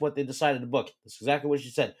it. That's what they decided to book. That's exactly what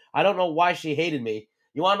she said. I don't know why she hated me.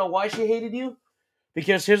 You want to know why she hated you?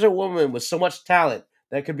 Because here's a woman with so much talent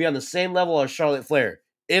that could be on the same level as Charlotte Flair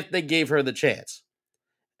if they gave her the chance.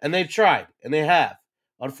 And they've tried, and they have.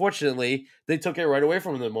 Unfortunately, they took it right away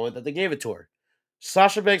from her the moment that they gave it to her.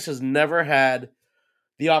 Sasha Banks has never had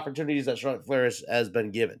the opportunities that Charlotte Flair has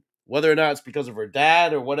been given. Whether or not it's because of her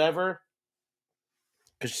dad or whatever,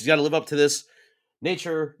 because she's got to live up to this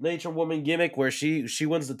nature woman gimmick where she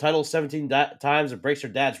wins the title 17 times and breaks her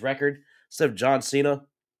dad's record instead of John Cena.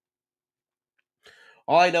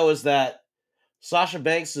 All I know is that Sasha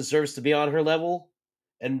Banks deserves to be on her level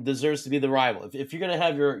and deserves to be the rival. If you're going to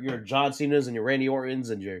have your John Cenas and your Randy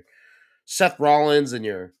Ortons and your Seth Rollins and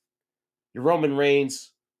your Roman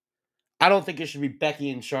Reigns, I don't think it should be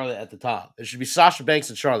Becky and Charlotte at the top. It should be Sasha Banks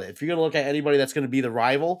and Charlotte. If you're going to look at anybody that's going to be the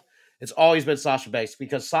rival, it's always been Sasha Banks,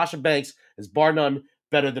 because Sasha Banks is bar none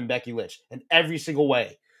better than Becky Lynch in every single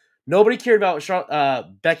way. Nobody cared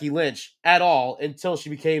about Becky Lynch at all until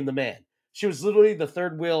she became the man. She was literally the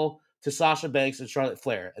third wheel to Sasha Banks and Charlotte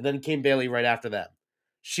Flair, and then came Bayley right after that.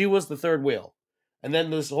 She was the third wheel. And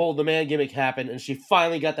then this whole the man gimmick happened, and she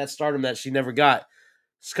finally got that stardom that she never got.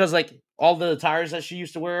 It's because, like, all the attires that she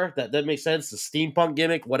used to wear, that makes sense, the steampunk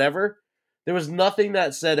gimmick, whatever, there was nothing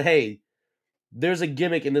that said, hey, there's a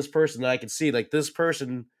gimmick in this person that I can see. Like, this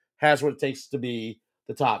person has what it takes to be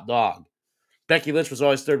the top dog. Becky Lynch was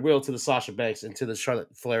always third wheel to the Sasha Banks and to the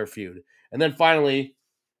Charlotte Flair feud. And then finally,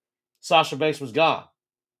 Sasha Banks was gone.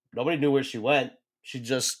 Nobody knew where she went. She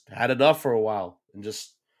just had enough for a while and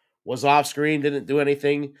just was off screen, didn't do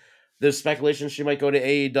anything. There's speculation she might go to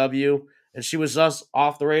AEW, and she was just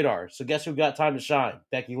off the radar. So guess who got time to shine?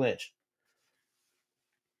 Becky Lynch.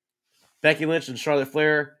 Becky Lynch and Charlotte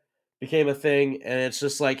Flair became a thing, and it's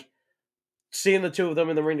just like seeing the two of them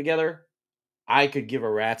in the ring together, I could give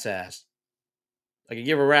a rat's ass. I could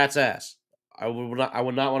give a rat's ass. I would not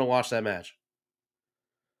want to watch that match.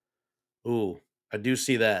 Ooh, I do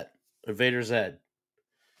see that. Invader's Head.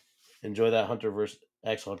 Enjoy that Hunter versus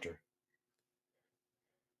X-Hunter.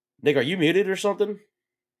 Nick, are you muted or something?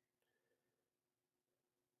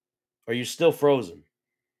 Are you still frozen?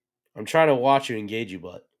 I'm trying to watch you engage you,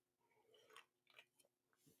 but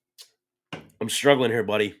I'm struggling here,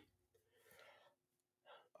 buddy.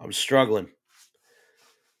 I'm struggling.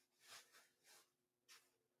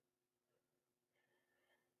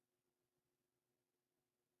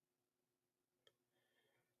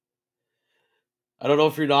 I don't know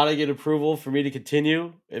if you're nodding in approval for me to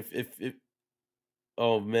continue. If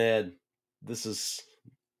oh man, this is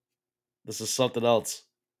something else.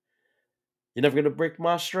 You're never gonna break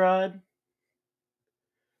my stride.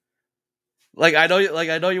 I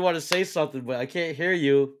know you want to say something, but I can't hear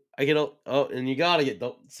you. And you gotta get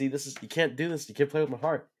you can't do this. You can't play with my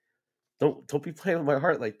heart. Don't be playing with my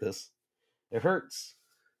heart like this. It hurts.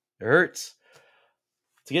 It hurts.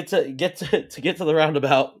 To get to the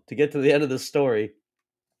roundabout, to get to the end of this story.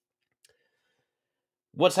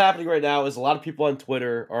 What's happening right now is a lot of people on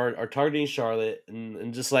Twitter are targeting Charlotte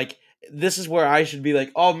and just like, this is where I should be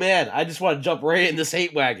like, oh man, I just want to jump right in this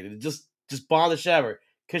hate wagon and just bomb the shower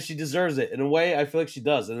because she deserves it. In a way, I feel like she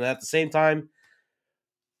does. And at the same time,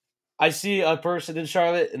 I see a person in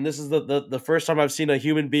Charlotte, and this is the first time I've seen a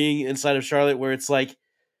human being inside of Charlotte where it's like,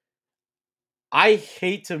 I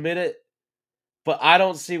hate to admit it, but I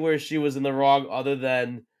don't see where she was in the wrong other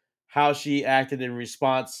than how she acted in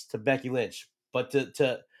response to Becky Lynch. But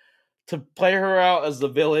to play her out as the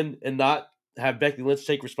villain and not have Becky Lynch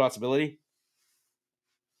take responsibility.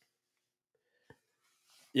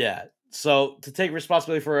 Yeah. So to take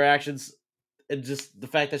responsibility for her actions and just the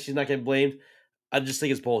fact that she's not getting blamed, I just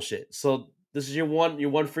think it's bullshit. So this is your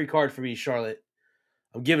one free card for me, Charlotte.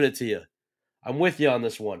 I'm giving it to you. I'm with you on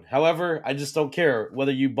this one. However, I just don't care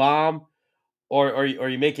whether you bomb or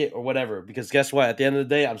you make it or whatever. Because guess what? At the end of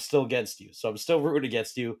the day, I'm still against you. So I'm still rooting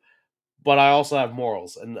against you. But I also have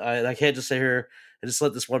morals. And I can't just sit here and just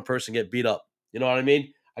let this one person get beat up. You know what I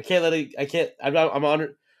mean? I can't let it. I can't. I'm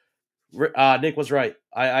under. Nick was right.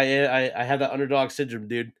 I have that underdog syndrome,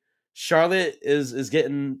 dude. Charlotte is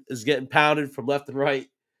getting pounded from left and right,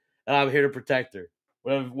 and I'm here to protect her.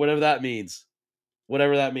 Whatever that means.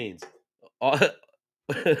 Whatever that means.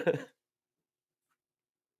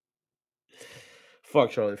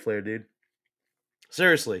 Fuck Charlotte Flair, dude.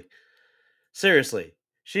 Seriously.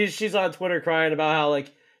 She's on Twitter crying about how,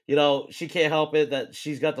 like, you know, she can't help it that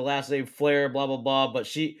she's got the last name Flair, blah blah blah, but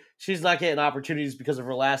she's not getting opportunities because of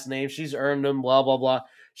her last name. She's earned them, blah blah blah.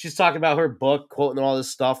 She's talking about her book, quoting all this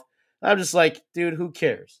stuff. I'm just like, dude, who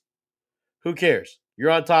cares? Who cares? You're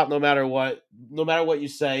on top no matter what. No matter what you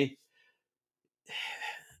say.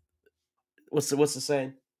 What's the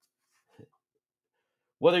saying?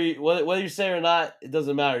 Whether you say it or not, it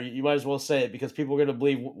doesn't matter. You might as well say it because people are gonna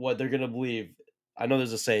believe what they're gonna believe. I know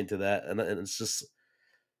there's a saying to that, and it's just,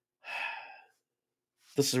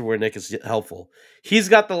 this is where Nick is helpful. He's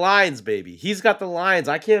got the lines, baby. He's got the lines.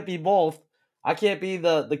 I can't be both. I can't be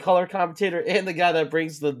the color commentator and the guy that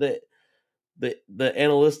brings the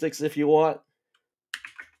analytics, if you want.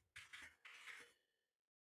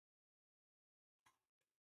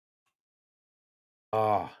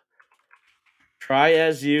 Try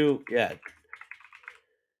as you, yeah.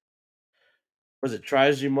 Was it try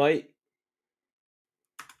as you might?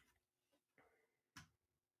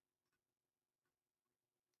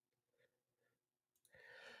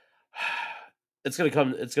 It's gonna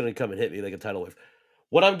come and hit me like a tidal wave.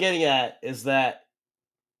 What I'm getting at is that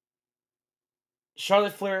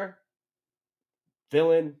Charlotte Flair,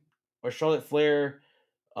 villain, or Charlotte Flair,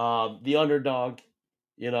 the underdog,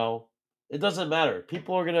 you know, it doesn't matter.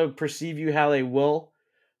 People are gonna perceive you how they will.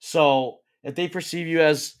 So if they perceive you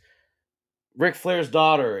as Ric Flair's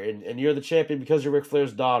daughter and you're the champion because you're Ric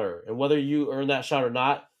Flair's daughter, and whether you earn that shot or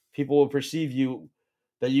not, people will perceive you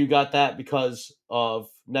that you got that because of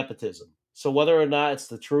nepotism. So whether or not it's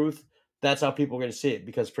the truth, that's how people are going to see it,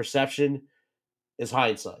 because perception is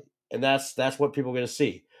hindsight. And that's what people are going to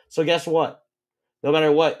see. So guess what? No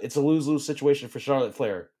matter what, it's a lose-lose situation for Charlotte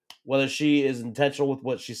Flair. Whether she is intentional with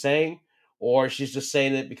what she's saying or she's just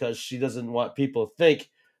saying it because she doesn't want people to think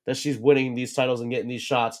that she's winning these titles and getting these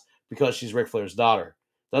shots because she's Ric Flair's daughter.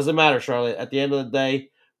 Doesn't matter, Charlotte. At the end of the day,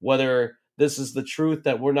 whether this is the truth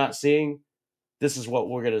that we're not seeing, this is what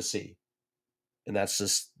we're going to see. And that's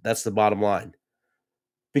the bottom line.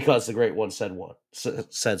 Because the great one said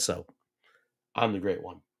so. I'm the great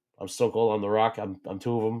one. I'm Stone Cold on the Rock. I'm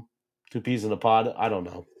two of them. Two peas in a pod. I don't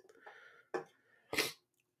know.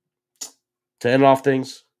 To end off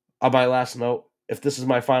things, on my last note, if this is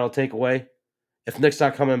my final takeaway, if Nick's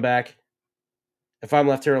not coming back, if I'm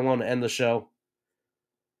left here alone to end the show,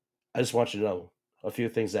 I just want you to know a few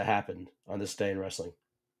things that happened on this day in wrestling.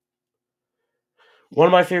 One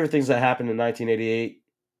of my favorite things that happened in 1988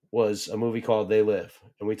 was a movie called They Live,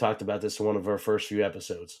 and we talked about this in one of our first few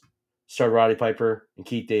episodes. Starred Roddy Piper and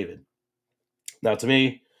Keith David. Now, to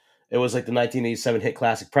me, it was like the 1987 hit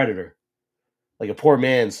classic Predator. Like a poor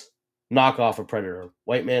man's knockoff of Predator.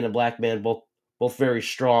 White man and black man, both very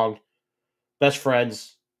strong, best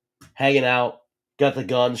friends, hanging out, got the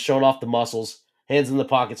guns, showing off the muscles, hands in the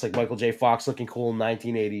pockets like Michael J. Fox looking cool in the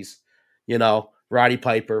 1980s. You know, Roddy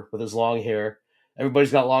Piper with his long hair.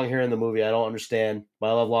 Everybody's got long hair in the movie. I don't understand, but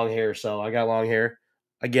I love long hair, so I got long hair.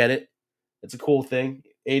 I get it. It's a cool thing.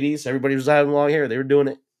 80s, everybody was having long hair. They were doing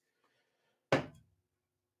it.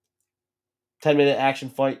 10-minute action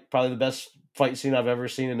fight, probably the best fight scene I've ever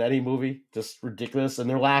seen in any movie. Just ridiculous, and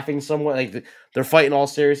they're laughing somewhat. Like they're fighting all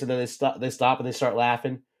serious, and then they stop, and they start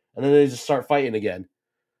laughing, and then they just start fighting again.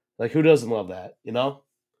 Like who doesn't love that, you know?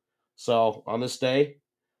 So on this day,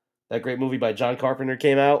 that great movie by John Carpenter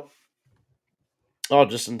came out. Oh,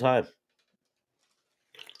 just in time.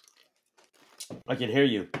 I can hear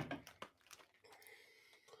you.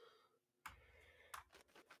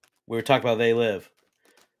 We were talking about They Live.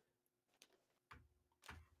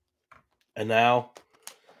 And now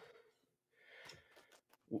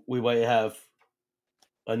we might have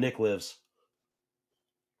a Nick Lives.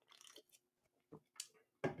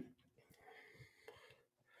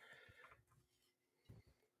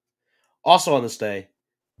 Also on this day,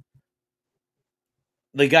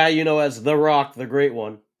 the guy you know as The Rock, the Great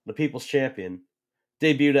One, the People's Champion,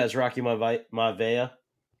 debuted as Rocky Maivia.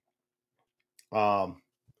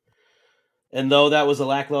 And though that was a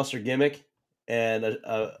lackluster gimmick and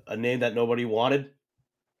a name that nobody wanted,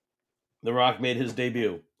 The Rock made his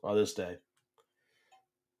debut on this day.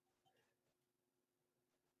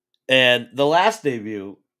 And the last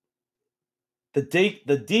debut, the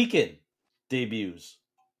Deacon debuts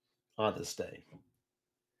on this day.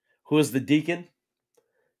 Who is the Deacon?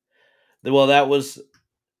 Well, that was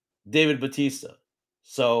David Batista.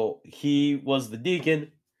 So he was the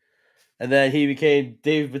Deacon, and then he became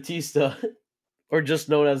Dave Batista, or just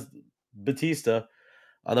known as Batista,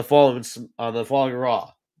 on the following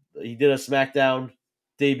Raw. He did a SmackDown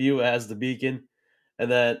debut as the Beacon,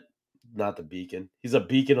 and then not the Beacon. He's a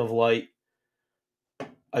beacon of light.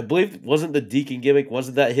 I believe wasn't the Deacon gimmick?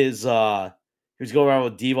 Wasn't that his? He was going around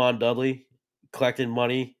with Devon Dudley collecting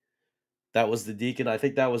money. That was the Deacon. I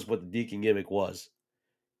think that was what the Deacon gimmick was.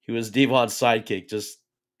 He was Devon's sidekick, just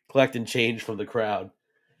collecting change from the crowd.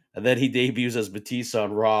 And then he debuts as Batista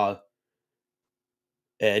on Raw.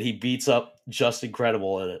 And he beats up Just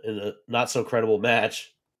Incredible in a not-so-credible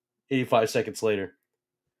match 85 seconds later.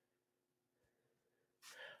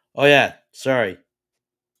 Oh, yeah. Sorry.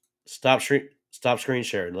 Stop screen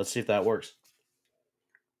sharing. Let's see if that works.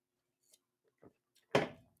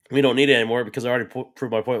 We don't need it anymore because I already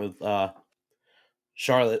proved my point with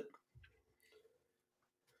Charlotte.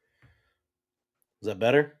 Is that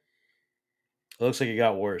better? It looks like it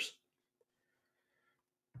got worse.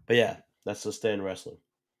 But yeah, that's the stay in wrestling.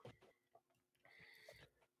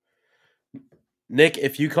 Nick,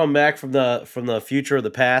 if you come back from the future or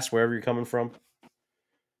the past, wherever you're coming from,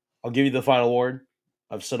 I'll give you the final word.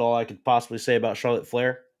 I've said all I could possibly say about Charlotte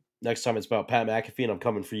Flair. Next time it's about Pat McAfee, and I'm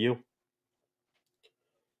coming for you.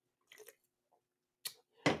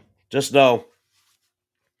 Just know,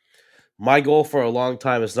 my goal for a long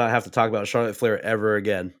time is not have to talk about Charlotte Flair ever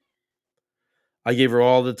again. I gave her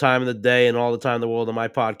all the time in the day and all the time in the world on my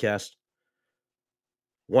podcast.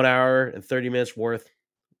 1 hour and 30 minutes worth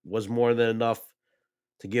was more than enough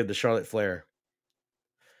to give to Charlotte Flair.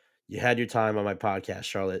 You had your time on my podcast,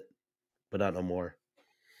 Charlotte, but not no more.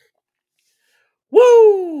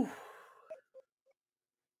 Woo!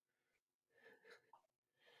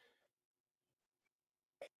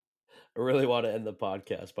 I really want to end the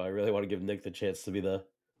podcast, but I really want to give Nick the chance to be the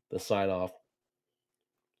sign off.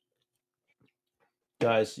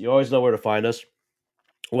 Guys, you always know where to find us.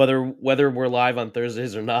 Whether we're live on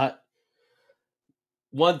Thursdays or not,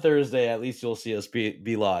 one Thursday at least you'll see us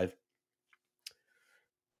be live.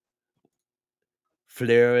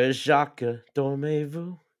 Flair Jacques,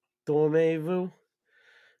 dormez-vous, dormez-vous.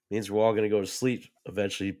 Means we're all going to go to sleep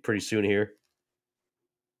eventually pretty soon here.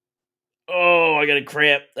 Oh, I got a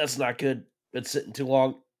cramp. That's not good. Been sitting too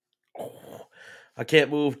long. Oh, I can't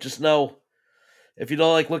move. Just know, if you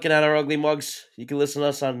don't like looking at our ugly mugs, you can listen to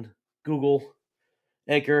us on Google,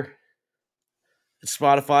 Anchor, and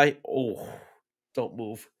Spotify. Oh, don't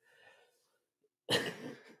move.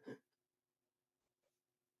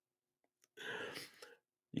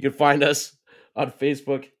 You can find us on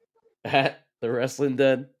Facebook at The Wrestling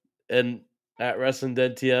Den and at Wrestling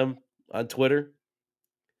Den TM on Twitter.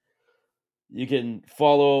 You can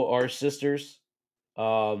follow our sisters,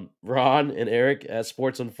 Ron and Eric, at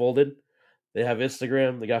Sports Unfolded. They have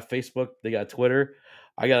Instagram, they got Facebook, they got Twitter.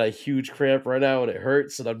 I got a huge cramp right now and it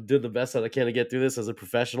hurts, and I'm doing the best that I can to get through this as a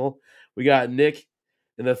professional. We got Nick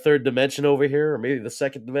in the third dimension over here, or maybe the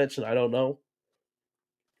second dimension. I don't know.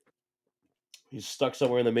 He's stuck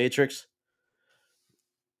somewhere in the Matrix.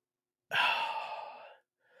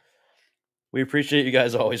 We appreciate you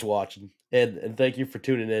guys always watching, and thank you for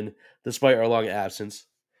tuning in despite our long absence.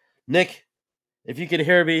 Nick, if you can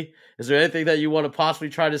hear me, is there anything that you want to possibly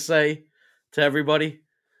try to say to everybody?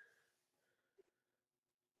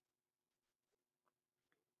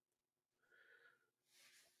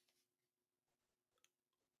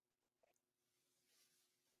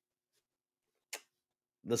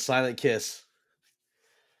 The silent kiss.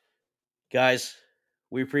 Guys,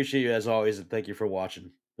 we appreciate you as always, and thank you for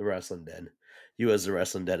watching The Wrestling Den. You as The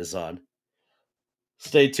Wrestling Den is on.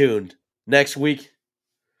 Stay tuned. Next week,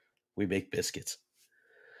 we make biscuits.